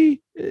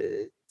 Pedri.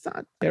 It's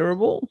not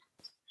terrible.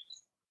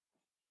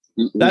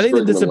 I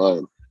think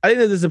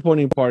the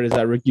disappointing part is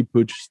that Ricky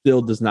Puig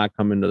still does not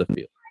come into the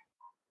field.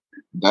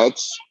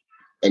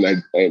 And I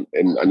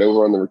know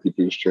we're on the Ricky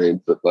Puig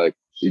train, but like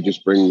he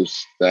just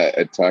brings that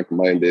attack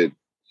minded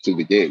to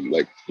the game.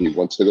 Like he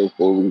wants to go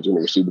forward, he's going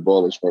to receive the ball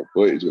on his front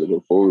foot, he's going to go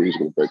forward, he's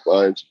going to break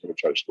lines, he's going to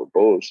try to score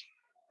goals.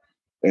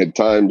 And at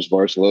times,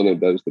 Barcelona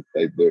does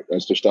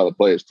that's their style of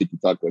play is tiki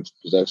taka,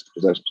 possess.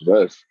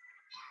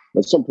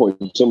 At some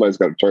point, somebody's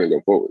got to turn and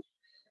go forward.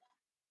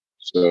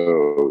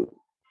 So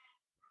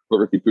put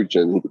Ricky Puig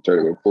in, he could turn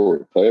and go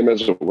forward. Play him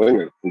as a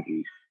winger. He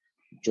can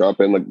drop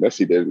in like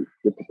Messi did,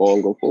 get the ball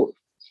and go forward.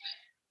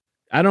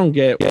 I don't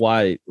get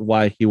why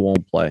he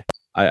won't play.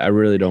 I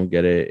really don't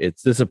get it.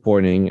 It's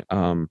disappointing.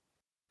 And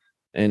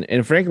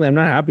frankly, I'm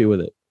not happy with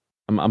it.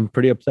 I'm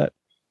pretty upset.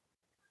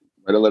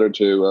 Write a letter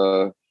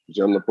to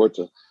John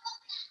Laporta.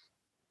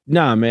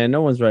 Nah, man,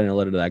 no one's writing a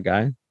letter to that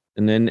guy.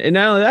 And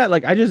not only that,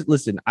 like, I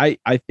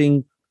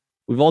think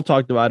we've all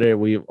talked about it.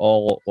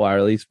 Or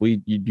at least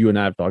you and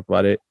I have talked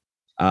about it.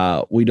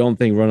 We don't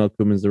think Ronald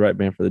Koeman's the right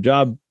man for the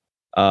job.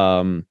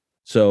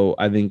 So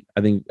I think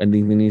there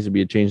needs to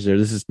be a change there.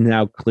 This is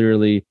now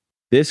clearly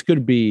this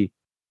could be.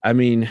 I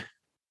mean,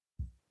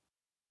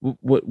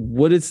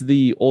 what is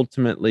the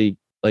ultimately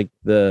like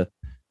the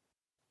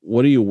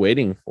what are you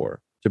waiting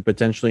for to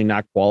potentially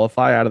not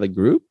qualify out of the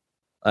group?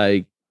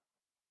 Like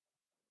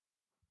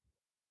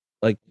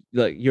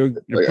you're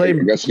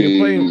playing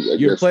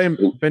Benfica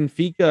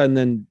and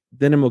then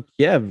Dynamo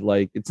Kiev.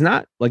 Like it's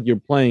not like you're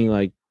playing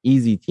like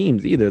easy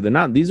teams either. They're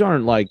not. These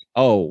aren't like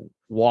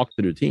walk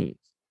through teams.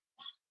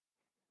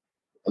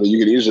 I mean, you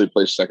could easily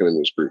play second in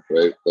this group,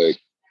 right? Like,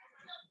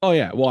 oh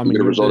yeah. Well, I mean,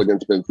 get a result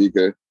against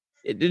Benfica.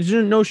 There's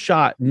no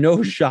shot.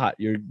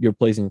 You're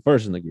placing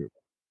first in the group.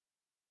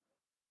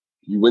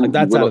 You win. Like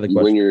that's out of the question.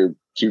 You win your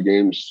 2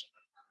 games.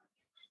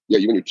 Yeah,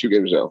 you win your 2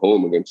 games at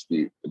home against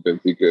the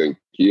Benfica and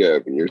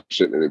Kiev, and you're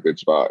sitting in a good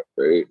spot,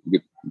 right?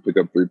 You pick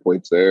up 3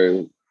 points there.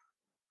 And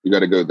you got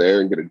to go there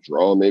and get a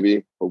draw,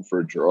 maybe hope for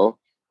a draw.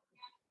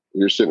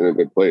 You're sitting in a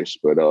good place,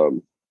 but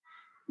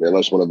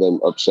unless one of them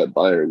upset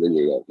Bayern, then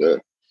you're not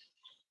good.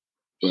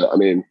 But I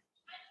mean,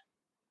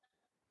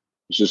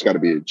 it's just got to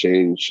be a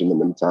change in the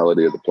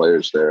mentality of the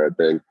players there. I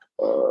think.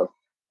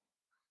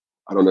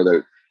 I don't know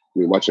that. I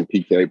mean, watching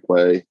PK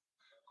play,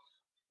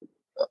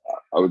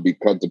 I would be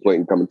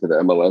contemplating coming to the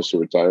MLS or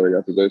retiring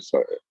after this.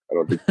 I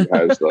don't think he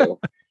has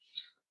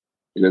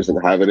he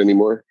doesn't have it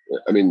anymore.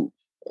 I mean,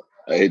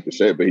 I hate to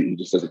say it, but he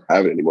just doesn't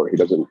have it anymore. He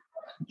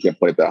can't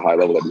play at that high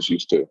level that he's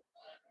used to.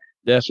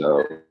 Yeah.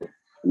 So, I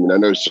mean, I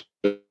know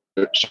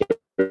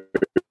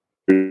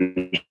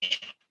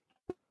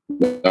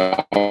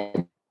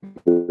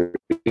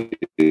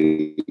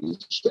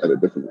at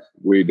a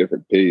way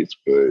different pace,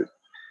 but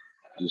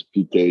just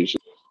PK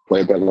should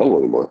play at that level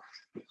anymore.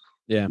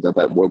 Yeah, got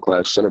that world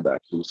class center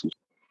back.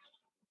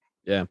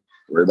 Yeah,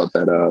 worry about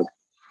that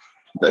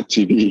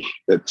TV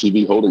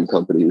holding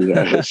company he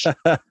has.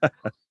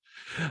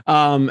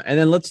 And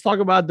then let's talk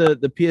about the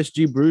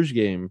PSG Bruges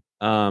game.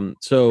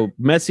 So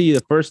Messi,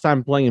 the first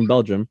time playing in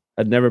Belgium,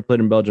 had never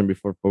played in Belgium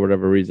before for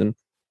whatever reason.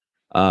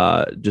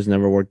 Just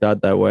never worked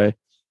out that way.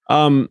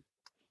 I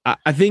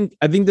think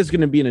there's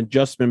going to be an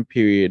adjustment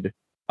period.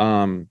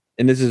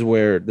 And this is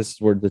where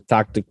the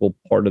tactical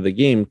part of the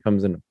game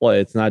comes into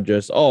play. It's not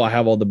just, I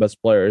have all the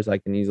best players, I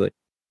can easily.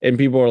 And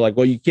people are like,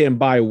 well, you can't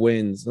buy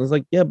wins. And I was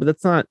like, yeah, but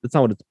that's not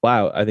what it's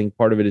about. I think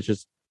part of it is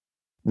just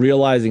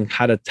realizing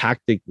how to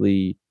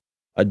tactically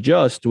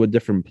adjust to a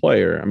different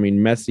player. I mean,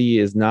 Messi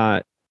is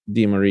not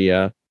Di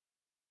Maria.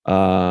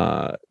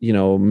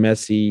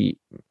 Messi's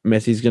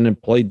going to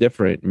play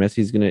different.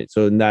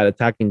 So in that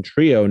attacking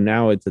trio,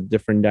 now it's a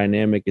different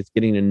dynamic. It's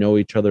getting to know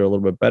each other a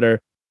little bit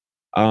better.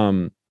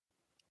 And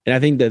I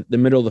think that the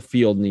middle of the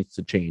field needs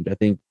to change. I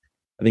think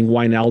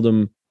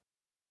Wijnaldum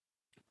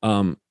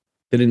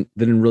didn't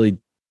really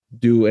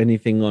do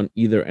anything on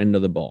either end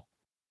of the ball.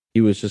 He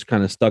was just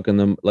kind of stuck in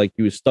them. Like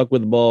he was stuck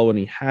with the ball when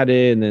he had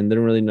it, and then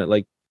didn't really know,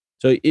 like.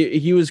 So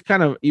he was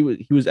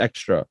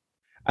extra.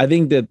 I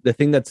think that the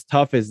thing that's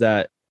tough is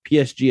that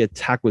PSG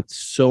attack with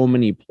so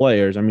many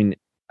players. I mean,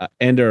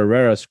 Ander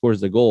Herrera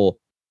scores the goal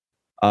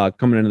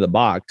coming into the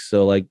box.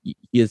 So like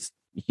they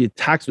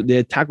attack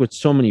with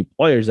so many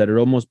players that it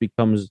almost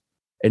becomes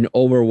an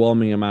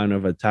overwhelming amount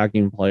of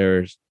attacking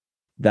players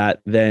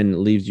that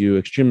then leaves you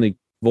extremely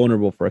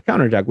vulnerable for a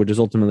counterattack, which is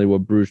ultimately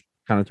what Bruges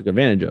kind of took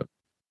advantage of.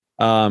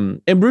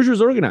 And Bruges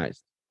was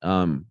organized.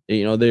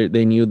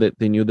 They knew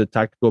the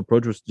tactical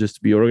approach was just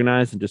to be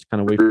organized and just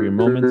kind of wait for your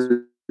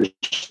moments.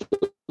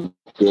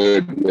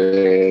 Good,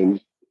 man.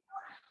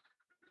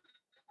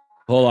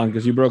 Hold on,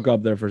 because you broke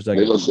up there for a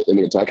second. In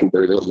the attacking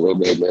third, they was a little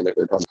bit, man.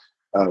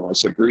 I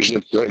said Bruges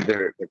looked good.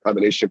 Their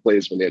combination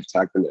plays when they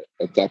attacked in the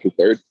attacking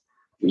third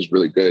was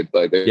really good.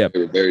 Like they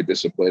were very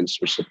disciplined,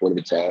 switched the point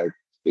of attack,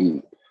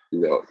 and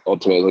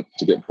ultimately looked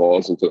to get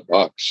balls into the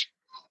box.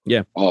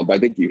 Yeah. But I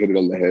think you hit it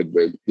on the head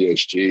with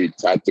PSG.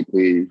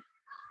 Tactically,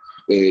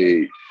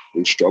 they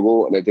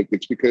struggle, and I think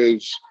it's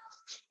because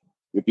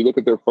if you look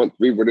at their front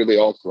three, where do they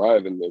all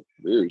thrive in their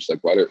careers? Like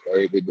why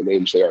are they the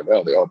names they are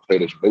now? They all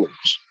played as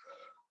wingers.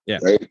 Yeah.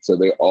 Right. So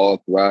they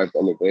all thrived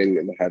on the wing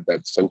and had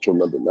that central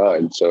number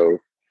 9. So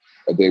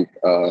I think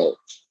the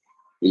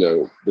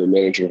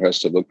manager has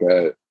to look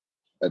at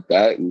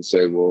that and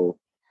say, well,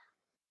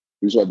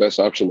 who's my best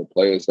option to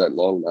play as that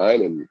long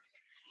 9? And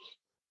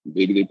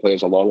maybe they play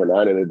as a longer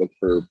 9 and they look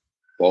for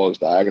balls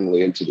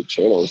diagonally into the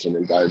channels, and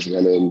then guys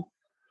run in.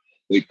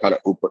 They kind of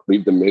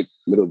leave the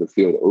middle of the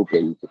field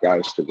open for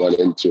guys to run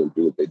into and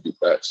do what they do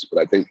best.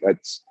 But I think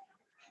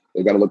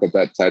they got to look at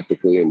that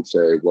tactically and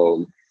say,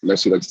 well,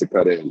 Messi likes to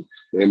cut in,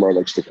 Neymar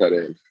likes to cut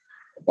in,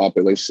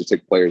 Mbappe likes to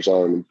take players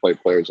on and play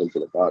players into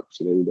the box.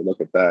 And they need to look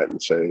at that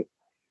and say,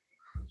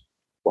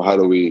 well, how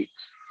do we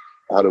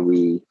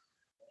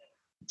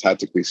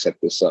tactically set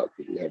this up?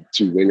 We have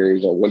 2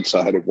 wingers on one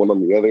side and one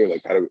on the other.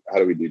 Like, how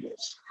do we do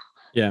this?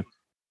 Yeah,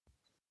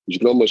 you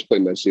can almost play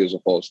Messi as a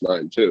false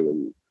 9 too,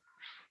 and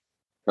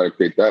kind of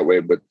create that way.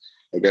 But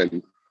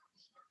again,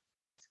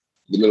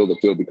 the middle of the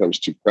field becomes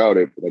too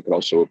crowded, but they can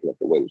also open up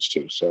the wings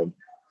too. So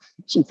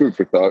some food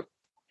for thought.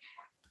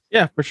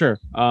 Yeah, for sure.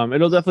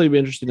 It'll definitely be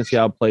interesting to see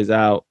how it plays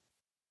out.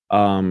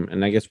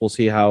 And I guess we'll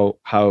see how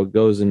it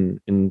goes in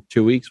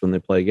 2 weeks when they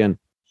play again.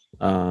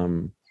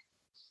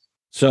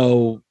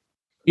 So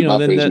then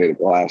Mbappe's made a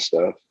blast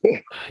stuff.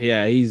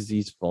 yeah,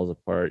 he's falls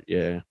apart.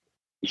 Yeah.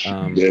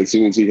 Yeah, as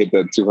soon as he hit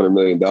that $200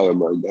 million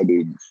mark, that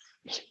dude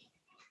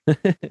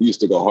he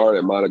used to go hard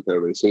at Monaco,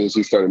 but as soon as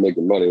he started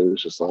making money, it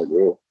was just like,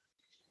 oh.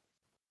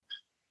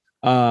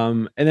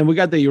 And then we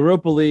got the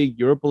Europa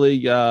League.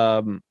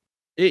 I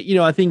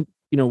think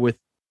with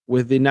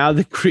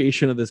the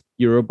creation of this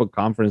Europa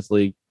Conference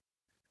League,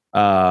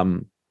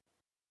 I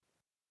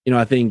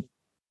think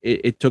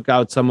it took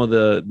out some of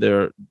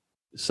the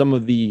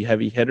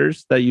heavy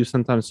hitters that you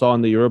sometimes saw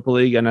in the Europa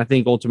League, and I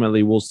think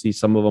ultimately we'll see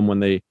some of them when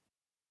they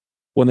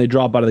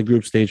drop out of the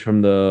group stage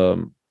from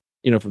the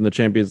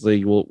Champions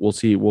League. We'll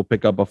see. We'll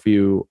pick up a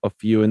few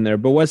in there.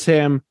 But West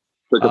Ham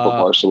pick up a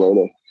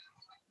Barcelona.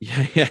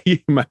 Yeah, you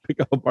might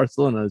pick up a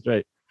Barcelona. That's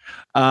right.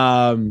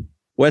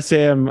 West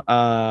Ham.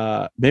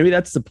 Maybe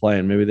that's the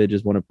plan. Maybe they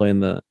just want to play in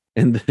the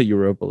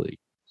Europa League.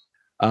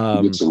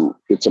 Get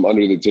some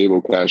under the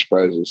table cash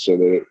prizes so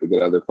they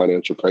get out of their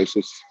financial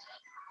crisis.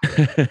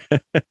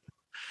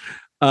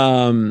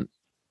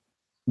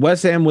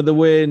 West Ham with a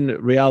win.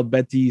 Real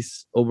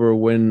Betis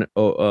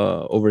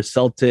over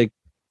Celtic.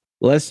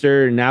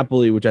 Leicester,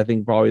 Napoli, which I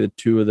think probably the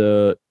two of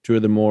the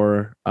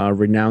more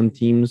renowned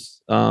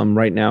teams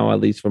right now, at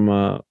least from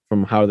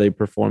how they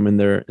perform in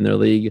their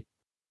league,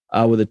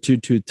 with a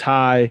 2-2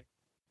 tie.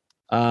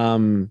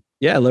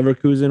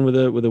 Leverkusen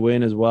with a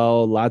win as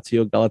well.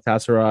 Lazio,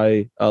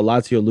 Galatasaray,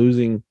 Lazio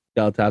losing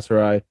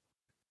Galatasaray,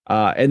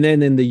 and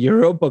then in the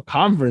Europa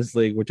Conference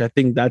League, which I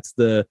think that's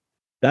the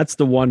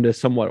one to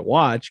somewhat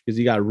watch, because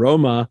you got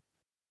Roma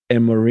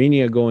and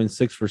Mourinho going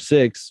 6 for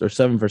 6 or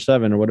 7 for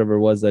 7 or whatever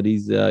it was that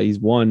he's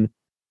won.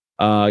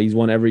 He's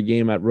won every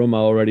game at Roma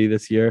already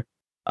this year.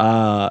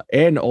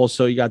 And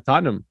also you got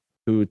Tottenham,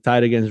 who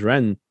tied against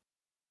Rennes.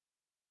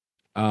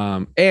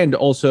 And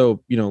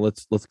also,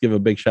 let's give a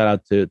big shout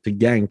out to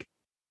Genk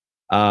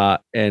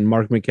and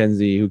Mark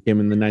McKenzie, who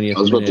came in the 90th minute.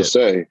 I was about to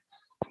say,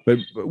 but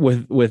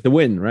with the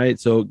win, right?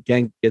 So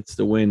Genk gets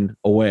the win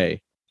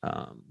away.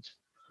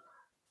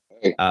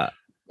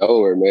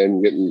 Delaware,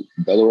 man, getting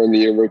Delaware in the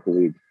Europa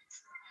League.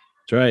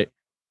 That's right.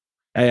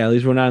 Hey, at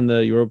least we're not in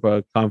the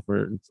Europa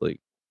Conference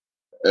League.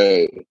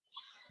 Hey,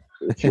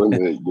 we're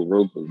in the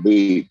Europa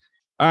League.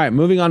 All right,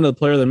 moving on to the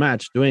player of the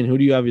match. Dwayne, who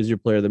do you have as your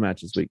player of the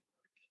match this week?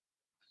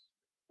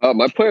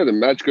 My player of the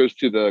match goes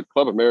to the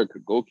Club America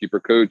goalkeeper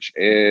coach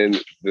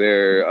and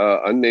their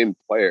unnamed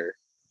player.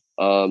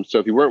 So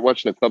if you weren't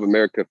watching the Club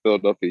America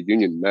Philadelphia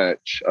Union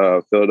match,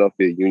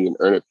 Philadelphia Union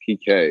earn a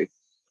PK.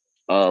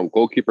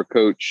 Goalkeeper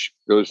coach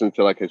goes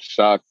into like a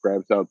shock,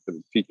 grabs out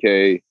the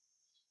PK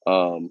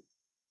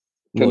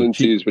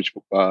tendencies, which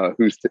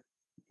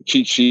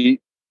cheat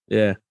sheet.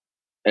 Yeah.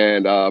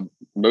 And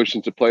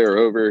motions the player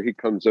over. He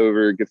comes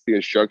over, gets the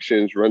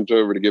instructions, runs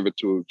over to give it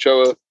to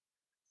Ochoa.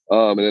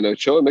 And then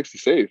Ochoa makes the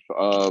save.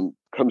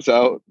 Comes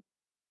out,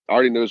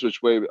 already knows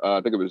which way. I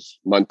think it was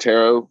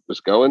Montero was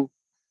going,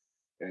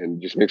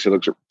 and just makes it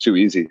look too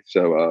easy.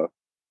 So,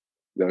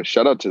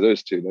 shout out to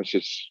those two. That's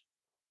just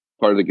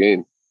part of the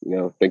game.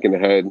 Thinking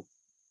ahead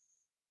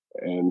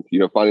and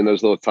finding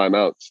those little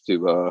timeouts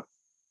to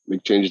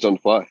make changes on the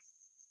fly.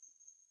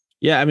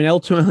 Yeah, I mean,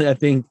 ultimately, I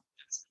think.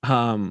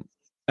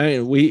 We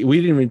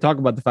didn't even talk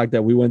about the fact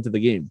that we went to the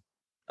game.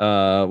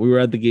 We were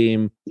at the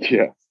game.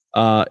 Yeah.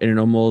 In an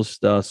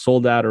almost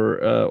sold out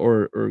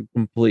or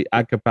complete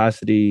at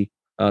capacity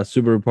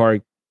Subaru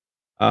Park.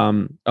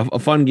 A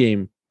fun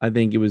game. I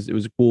think it was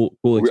a cool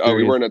experience.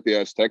 We weren't at the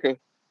Azteca?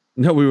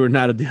 No, we were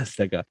not at the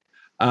Azteca.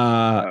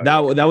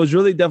 That was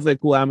really definitely a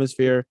cool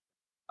atmosphere.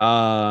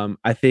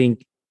 I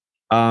think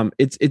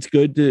it's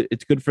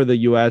good for the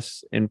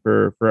US and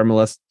for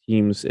MLS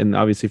teams and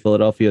obviously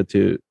Philadelphia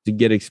to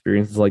get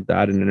experiences like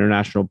that in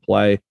international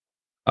play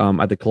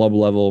at the club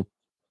level.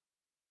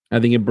 I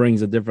think it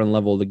brings a different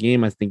level of the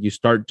game. I think you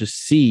start to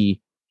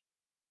see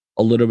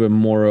a little bit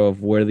more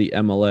of where the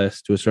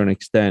MLS to a certain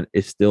extent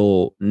is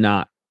still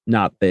not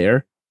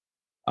there.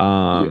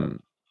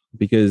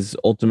 Because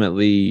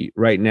ultimately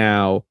right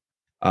now,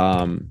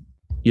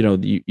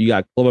 you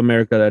got Club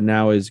America that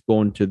now is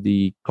going to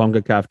the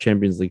CONCACAF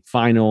Champions League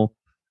final.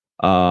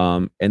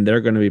 And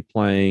they're going to be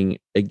playing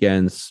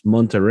against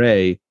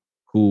Monterrey,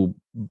 who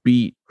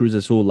beat Cruz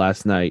Azul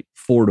last night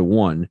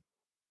 4-1.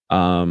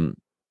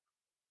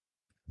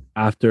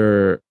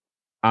 After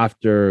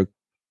having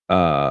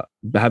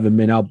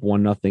been up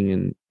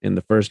 1-0 in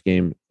the first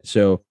game.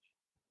 So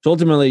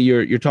ultimately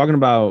you're talking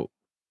about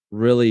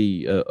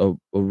really a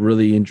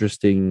really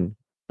interesting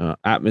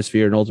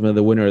atmosphere, and ultimately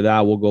the winner of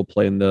that will go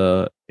play in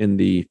the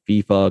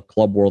FIFA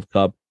Club World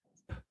Cup,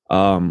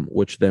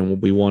 which then will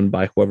be won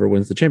by whoever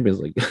wins the Champions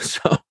League.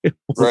 So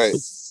right.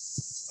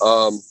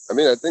 I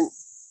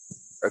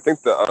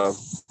think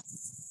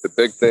the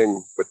big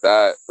thing with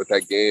that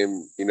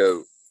game,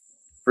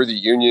 for the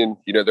Union,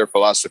 their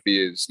philosophy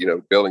is,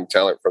 building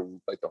talent from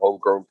like the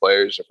homegrown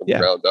players or from the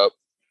ground up.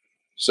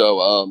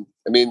 So,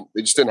 they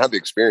just didn't have the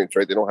experience,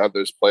 right? They don't have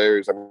those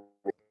players.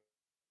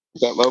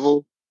 That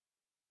level.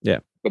 Yeah.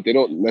 but they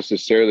don't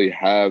necessarily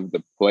have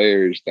the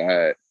players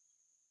that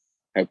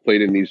have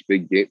played in these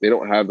big games. They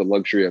don't have the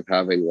luxury of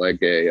having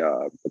like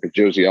a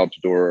Josie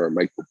Altidore or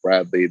Michael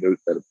Bradley, those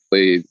that have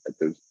played at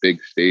those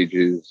big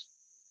stages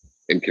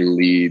and can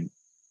lead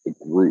the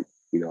group.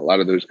 You know, a lot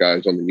of those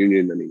guys on the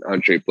Union. I mean,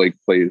 Andre Blake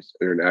plays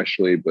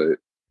internationally, but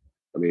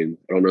I mean,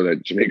 I don't know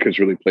that Jamaica's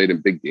really played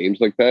in big games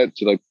like that.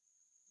 So, like,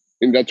 I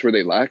think that's where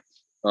they lacked.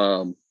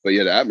 But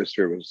yeah, the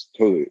atmosphere was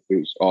it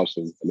was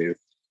awesome. I mean,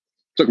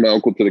 took my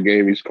uncle to the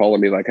game. He's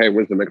calling me like, "Hey,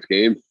 when's the next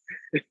game?"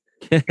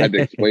 Had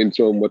to explain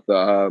to him what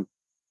the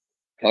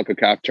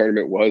CONCACAF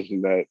tournament was,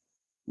 and that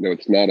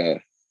it's not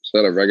a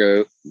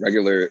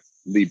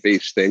regularly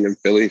based thing in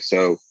Philly.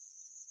 So,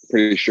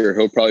 pretty sure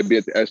he'll probably be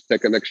at the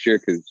Azteca next year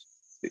because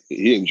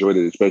he enjoyed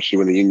it, especially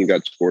when the Union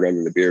got scored on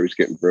and the beer was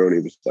getting thrown. He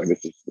was like,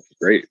 "This is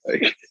great!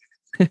 Like,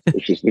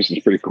 this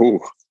is pretty cool."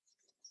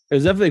 It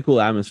was definitely a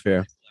cool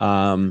atmosphere.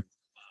 My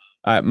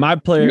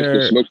player, you missed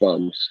the smoke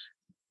bombs.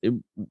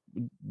 Wait,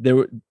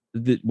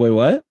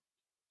 what?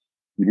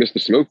 You missed the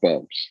smoke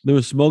bombs. There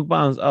was smoke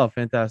bombs. Oh,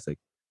 fantastic!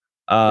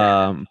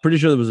 Pretty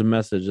sure there was a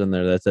message in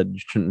there that said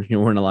you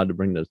weren't allowed to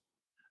bring those.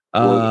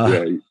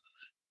 Yeah,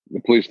 the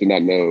police did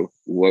not know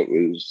what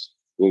was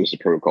the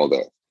protocol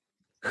there.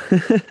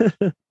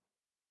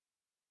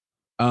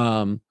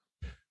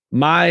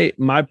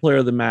 My player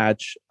of the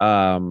match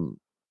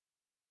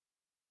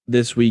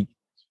this week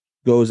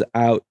goes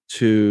out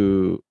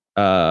to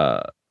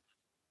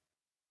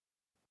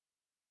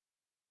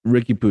Riqui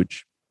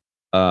Puig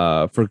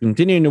for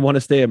continuing to want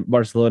to stay at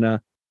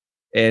Barcelona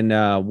and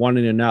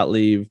wanting to not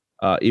leave,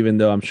 even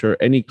though I'm sure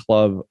any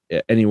club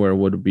anywhere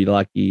would be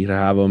lucky to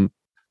have him.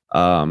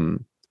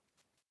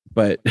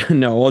 But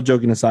no, all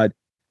joking aside,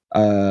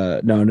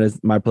 no,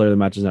 my player of the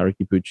match is not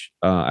Riqui Puig.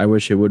 I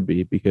wish it would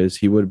be, because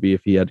he would be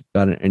if he had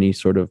gotten any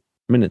sort of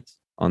minutes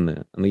on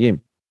the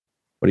game,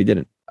 but he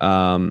didn't.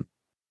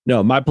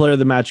 No, my player of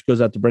the match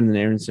goes out to Brendan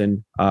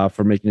Aronson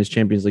for making his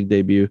Champions League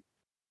debut,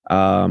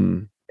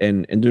 and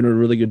doing a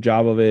really good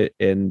job of it.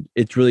 And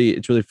it's really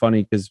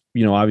funny because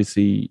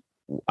obviously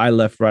I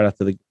left right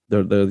after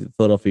the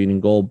Philadelphia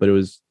Union goal, but it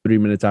was 3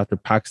 minutes after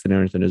Paxton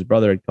Aronson, his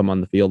brother, had come on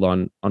the field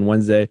on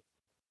Wednesday.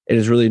 It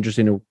is really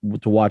interesting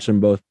to watch them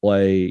both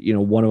play.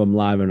 One of them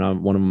live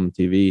and one of them on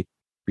TV,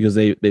 because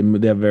they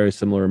have very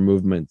similar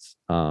movements.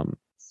 So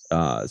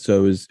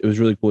it was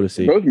really cool to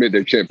see. Both made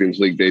their Champions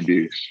League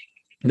debuts.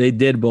 They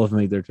did both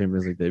make their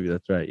Champions League debut.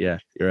 That's right. Yeah,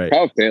 you're right.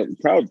 Proud family.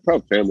 Proud of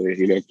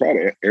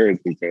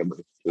Aronson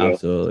family. Yeah.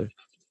 Absolutely.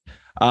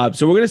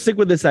 So we're gonna stick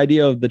with this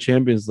idea of the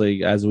Champions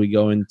League as we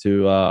go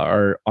into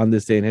our on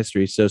this day in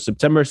history. So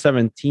September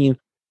 17th,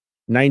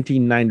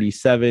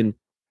 1997,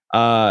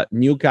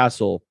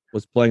 Newcastle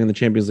was playing in the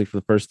Champions League for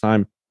the first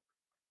time.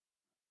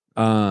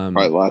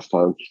 Probably last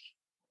time.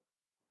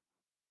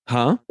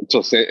 Huh?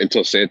 Until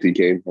Santi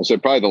came. I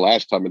said probably the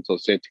last time until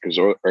Santi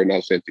Cazorla, or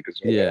not Santi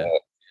Cazorla. Yeah.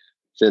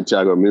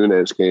 Santiago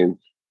Munez came.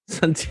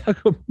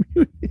 Santiago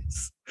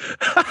Munez.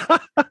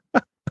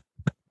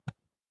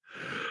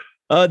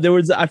 There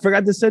was, I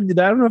forgot to send you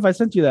that. I don't know if I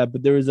sent you that,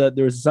 but there was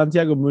a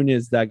Santiago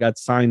Munez that got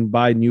signed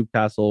by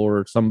Newcastle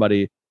or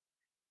somebody.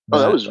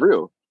 That was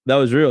real. That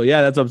was real.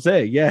 Yeah, that's what I'm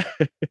saying. Yeah.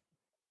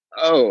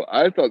 Oh,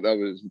 I thought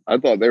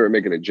they were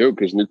making a joke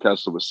because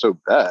Newcastle was so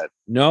bad.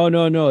 No,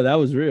 that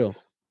was real.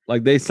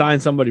 Like, they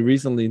signed somebody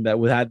recently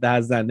that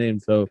has that name,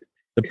 so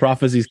the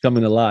prophecy's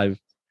coming alive.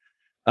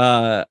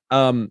 No,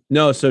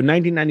 so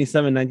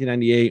 1997,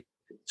 1998.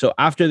 So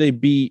after they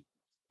beat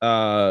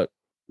Zagreb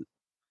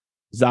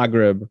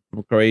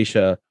from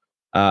Croatia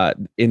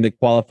in the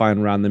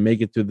qualifying round, they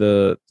make it to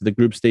the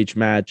group stage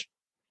match,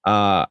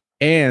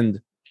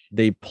 and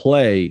they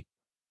play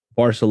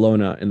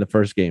Barcelona in the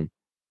first game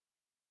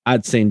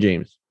at St.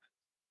 James.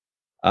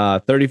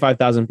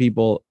 35,000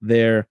 people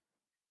there.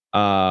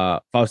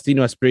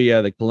 Faustino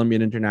Asprilla, the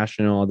Colombian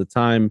international at the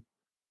time,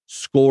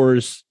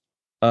 scores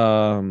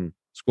 2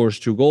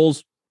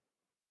 goals.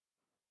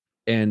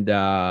 And he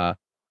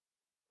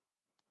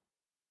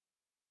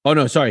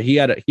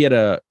had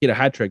a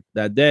hat trick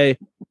that day.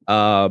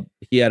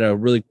 He had a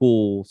really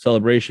cool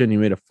celebration. He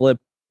made a flip,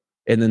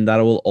 and then that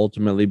will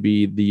ultimately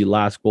be the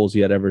last goals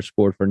he had ever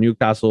scored for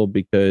Newcastle,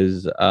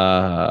 because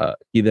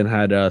he then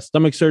had a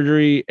stomach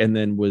surgery and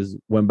then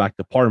went back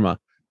to Parma.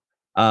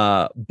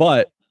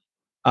 But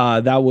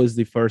that was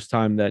the first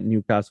time that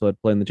Newcastle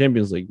had played in the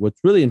Champions League.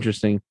 What's really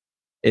interesting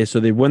is, so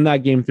they win that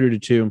game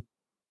 3-2.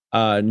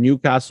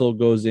 Newcastle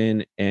goes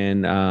in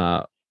and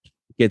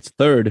gets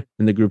third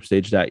in the group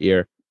stage that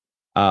year.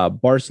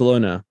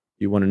 Barcelona,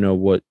 you want to know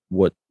what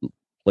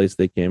place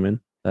they came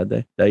in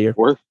that year?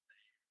 Fourth.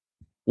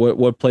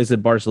 What place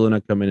did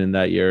Barcelona come in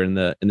that year in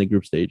the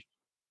group stage?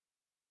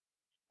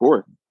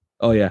 Fourth.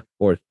 Oh yeah,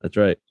 fourth. That's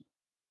right.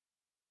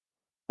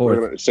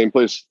 Fourth. Same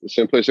place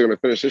they're going to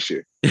finish this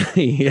year.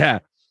 Yeah.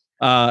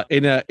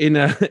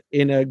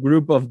 In a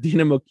group of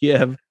Dynamo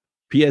Kiev,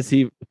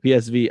 PSV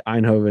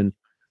Eindhoven,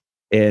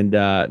 and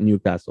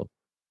Newcastle.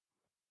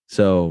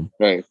 So,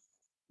 right.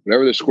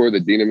 Whatever the score of the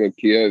Dynamo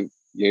Kiev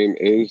game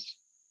is,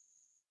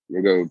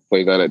 I'm going to go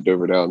play that at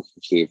Dover Downs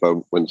to see if I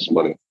win some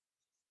money.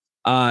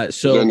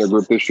 They're in their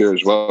group this year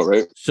as well,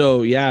 right?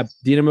 So yeah,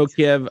 Dynamo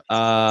Kiev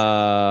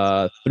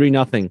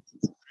 3-0.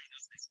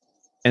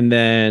 And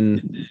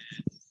then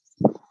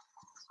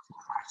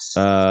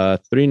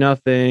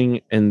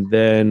 3-0, and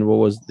then what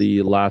was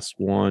the last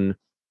one?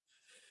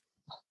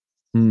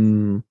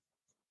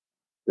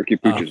 Ricky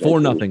Pucci's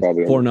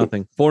 4-0.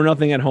 4-0.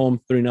 4-0 at home,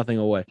 3-0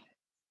 away.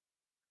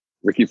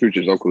 Ricky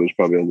Pucci's uncle is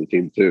probably on the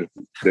team too.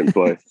 Didn't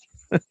play.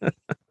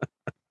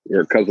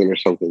 Your cousin or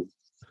something.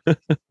 All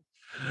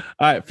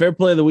right, fair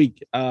play of the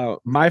week.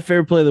 My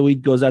fair play of the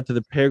week goes out to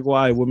the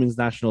Paraguay women's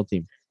national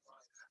team.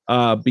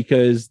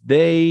 Because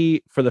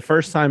they, for the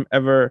first time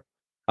ever,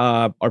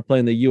 are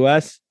playing the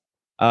U.S.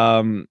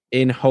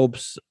 In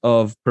hopes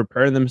of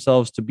preparing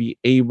themselves to be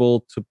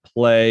able to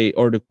play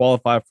or to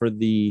qualify for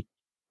the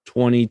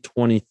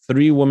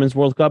 2023 Women's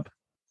World Cup,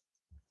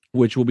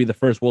 which will be the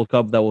first World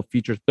Cup that will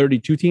feature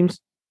 32 teams.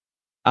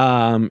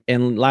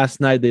 And last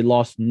night they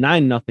lost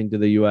 9-0 to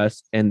the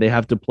U.S. and they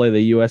have to play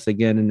the U.S.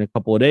 again in a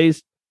couple of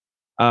days.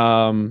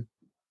 Because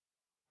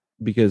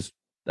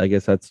I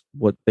guess that's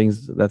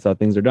how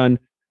things are done.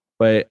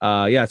 But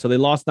yeah, so they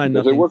lost 9-0.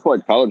 Does it work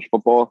like college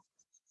football?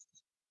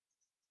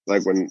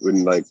 Like when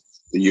like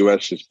the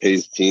U.S. just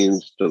pays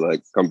teams to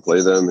like come play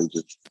them and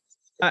just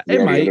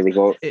it might.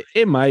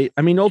 It might.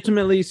 I mean,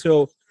 ultimately,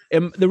 so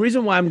the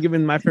reason why I'm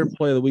giving my fair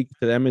play of the week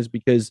to them is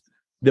because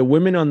the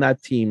women on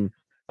that team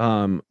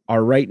are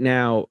right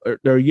now,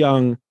 they're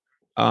young.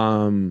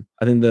 I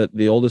think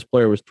the oldest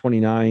player was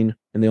 29,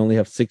 and they only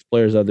have 6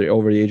 players that are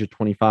over the age of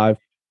 25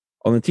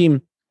 on the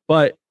team.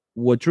 But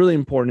what's really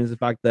important is the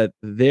fact that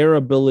their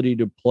ability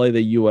to play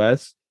the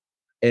U.S.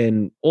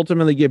 and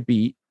ultimately get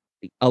beat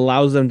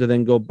allows them to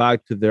then go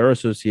back to their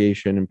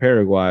association in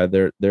Paraguay,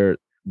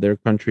 their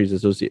country's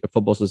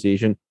football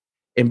association,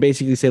 and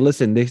basically say,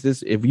 listen, this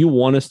is, if you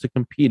want us to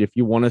compete, if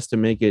you want us to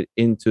make it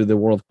into the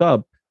World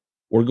Cup,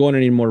 we're going to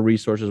need more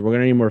resources, we're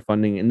going to need more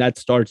funding, and that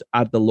starts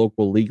at the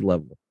local league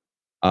level.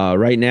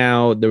 Right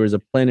now, there is a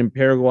plan in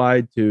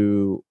Paraguay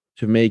to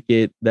make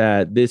it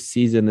that this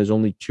season there's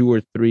only 2 or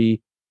 3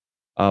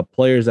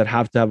 players that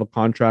have to have a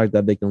contract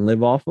that they can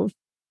live off of,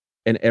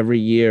 and every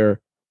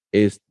year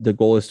the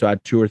goal is to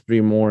add 2 or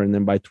 3 more, and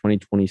then by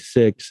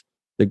 2026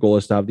 the goal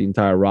is to have the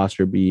entire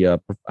roster be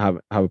have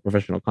a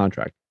professional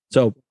contract.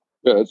 So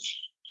yeah, it's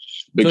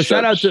big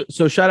steps.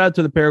 shout out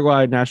to the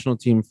Paraguay national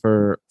team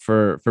for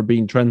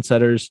being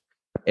trendsetters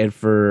and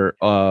for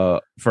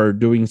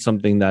doing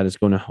something that is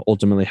going to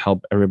ultimately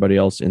help everybody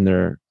else in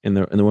the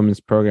women's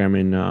program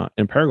in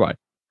Paraguay.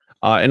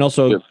 And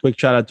also quick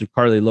shout out to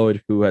Carly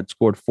Lloyd, who had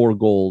scored 4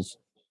 goals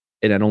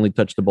and had only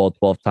touched the ball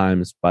 12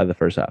 times by the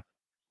first half.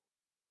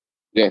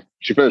 Yeah,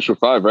 she finished with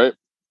 5, right?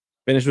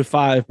 Finished with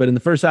 5, but in the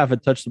first half,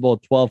 it touched the ball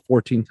 12,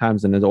 14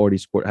 times and had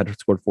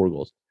scored 4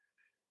 goals.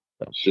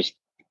 So. It's just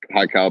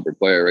high caliber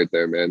player right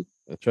there, man.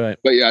 That's right.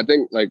 But yeah, I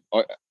think like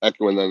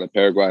echoing on the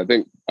Paraguay,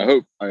 I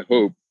hope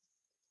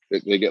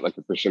that they get like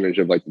a percentage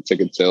of like the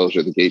ticket sales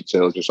or the gate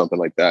sales or something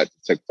like that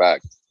to take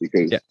back,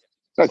 because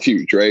that's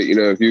huge, right? You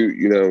know,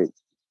 if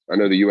I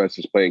know the U.S.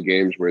 is playing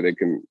games where they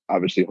can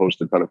obviously host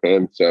a ton of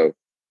fans. So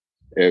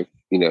if,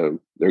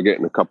 they're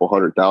getting a couple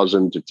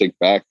 100,000 to take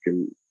back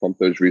and pump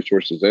those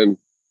resources in,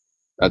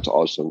 that's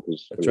awesome.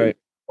 Because right.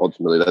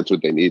 Ultimately, that's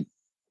what they need.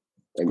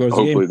 And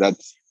hopefully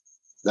that's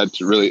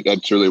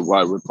really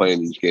why we're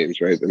playing these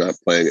games, right? They're not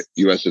playing it.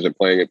 U.S. isn't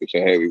playing it to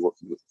say, hey, we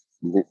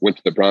went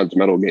to the bronze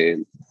medal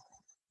game,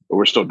 but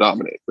we're still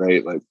dominant,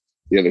 right? Like,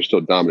 yeah, they're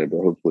still dominant,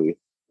 but hopefully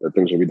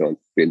things will be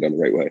being done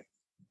the right way.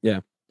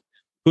 Yeah.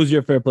 Who's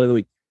your fair play of the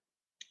week?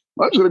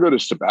 I was going to go to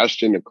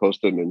Sebastian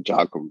Acosta and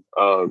Joachim.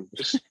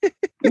 Just,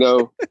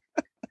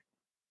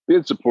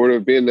 being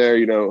supportive, being there,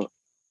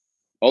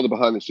 all the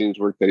behind the scenes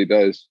work that he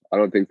does. I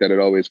don't think that it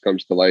always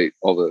comes to light,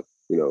 all the,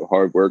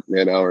 hard work,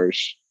 man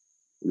hours,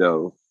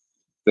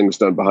 things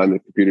done behind the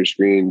computer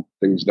screen,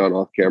 things done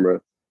off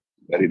camera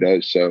that he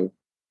does. So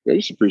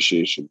there's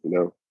appreciation,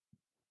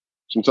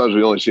 Sometimes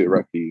we only see the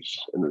referees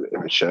in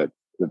the shed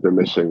that they're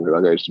missing. They're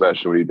like, hey,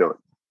 Sebastian, what are you doing?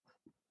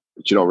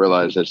 But you don't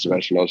realize that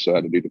Sebastian also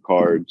had to do the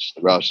cards,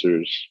 the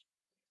rosters,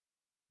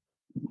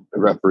 the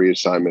referee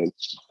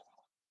assignments.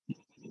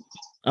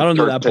 I don't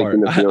do that part.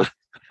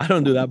 I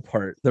don't do that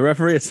part. The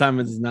referee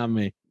assignments is not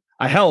me.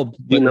 I help.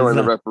 But knowing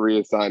the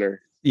referee assigner.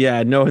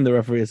 Yeah, knowing the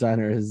referee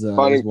assigner is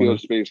finding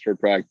field space for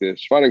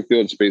practice, finding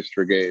field space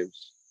for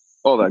games,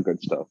 all that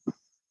good stuff.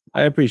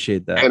 I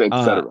appreciate that. And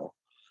etc.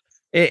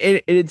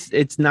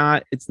 It's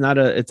not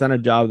a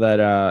job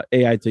that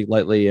I take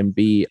lightly, and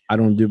B, I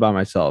don't do by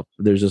myself.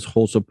 There's this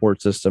whole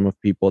support system of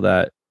people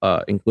that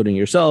including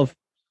yourself,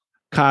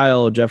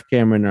 Kyle, Jeff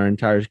Cameron, our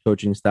entire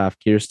coaching staff,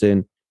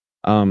 Kirsten,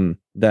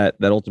 that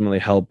ultimately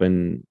help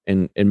and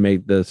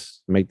make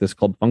this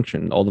club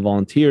function. All the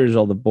volunteers,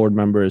 all the board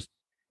members.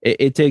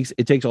 It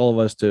takes all of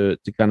us to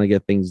kind of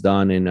get things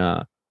done. And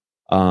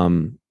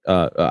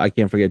I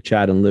can't forget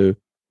Chad and Lou.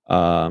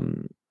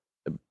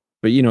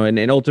 But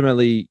and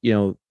ultimately,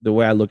 the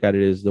way I look at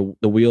it is the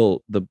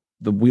wheel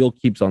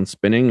keeps on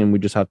spinning, and we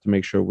just have to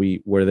make sure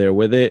we're there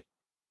with it.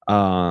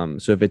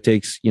 So if it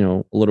takes, you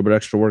know, a little bit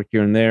extra work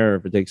here and there, or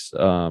if it takes, you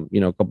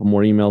know, a couple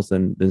more emails,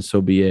 then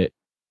so be it.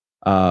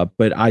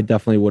 But I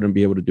definitely wouldn't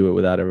be able to do it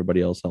without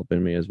everybody else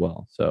helping me as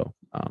well. So,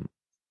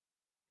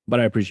 but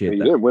I appreciate You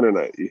that. didn't win a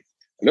night. I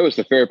know it's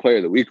the Fair Player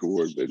of the Week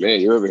award, but man,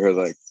 you're over here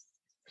like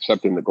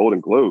accepting the Golden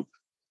Globe.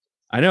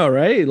 I know,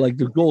 right? Like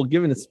the goal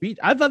giving a speech.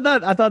 I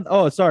thought,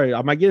 oh, sorry.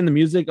 Am I getting the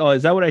music? Oh,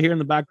 is that what I hear in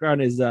the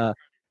background? Is I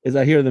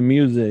hear the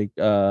music.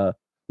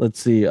 Let's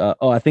see.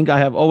 Oh, I think I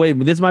have. Oh, wait,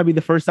 this might be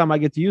the first time I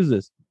get to use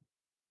this.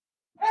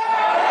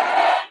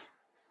 Yeah,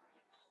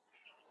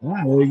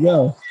 there you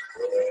go.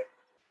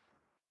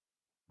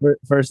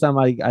 First time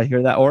I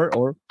hear that,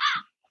 or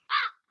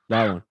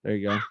that one. There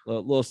you go.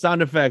 Little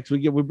sound effects.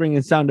 We bring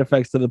in sound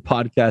effects to the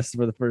podcast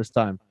for the first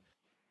time.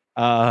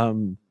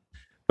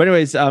 But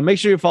anyways, make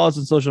sure you follow us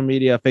on social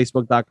media,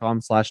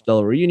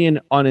 facebook.com/Delaware Union,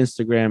 on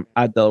Instagram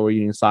at Delaware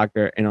Union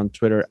Soccer, and on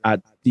Twitter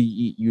at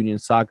DE Union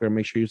Soccer.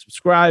 Make sure you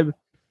subscribe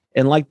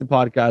and like the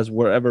podcast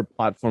wherever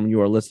platform you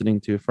are listening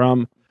to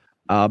from.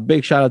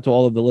 Big shout out to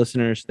all of the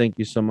listeners. Thank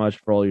you so much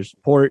for all your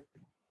support.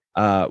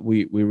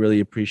 We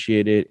really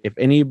appreciate it. If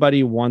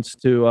anybody wants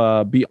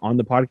to be on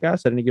the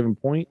podcast at any given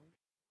point,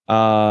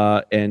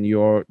 and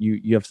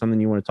you have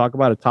something you want to talk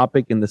about, a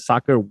topic in the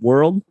soccer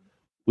world,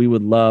 we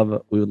would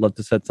love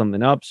to set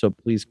something up. So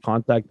please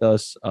contact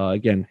us.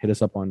 Again, hit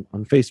us up on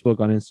Facebook,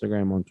 on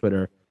Instagram, on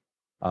Twitter.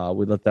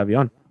 We'd love to have you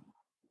on.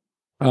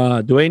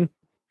 Dwayne,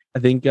 I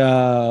think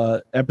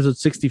episode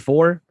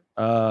 64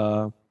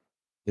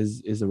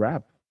 is a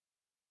wrap.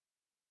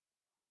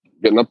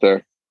 Getting up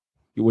there.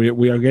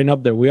 We are getting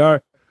up there. We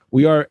are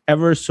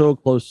ever so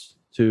close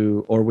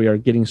to, or we are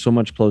getting so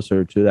much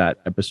closer to that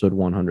episode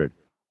 100,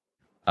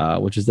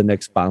 which is the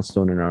next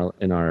milestone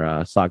in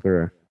our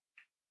soccer.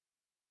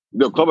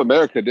 No, Club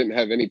America didn't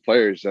have any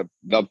players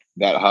that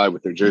high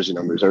with their jersey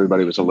numbers.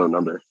 Everybody was a low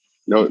number.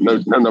 No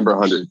number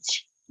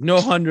hundreds.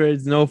 No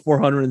hundreds, no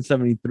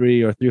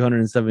 473 or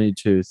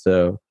 372.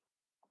 So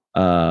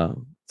I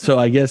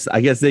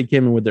guess they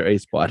came in with their A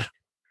squad.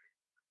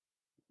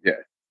 Yeah,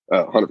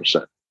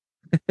 100%.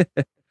 All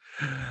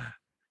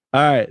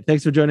right.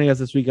 Thanks for joining us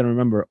this week. And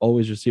remember,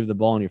 always receive the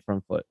ball on your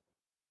front foot.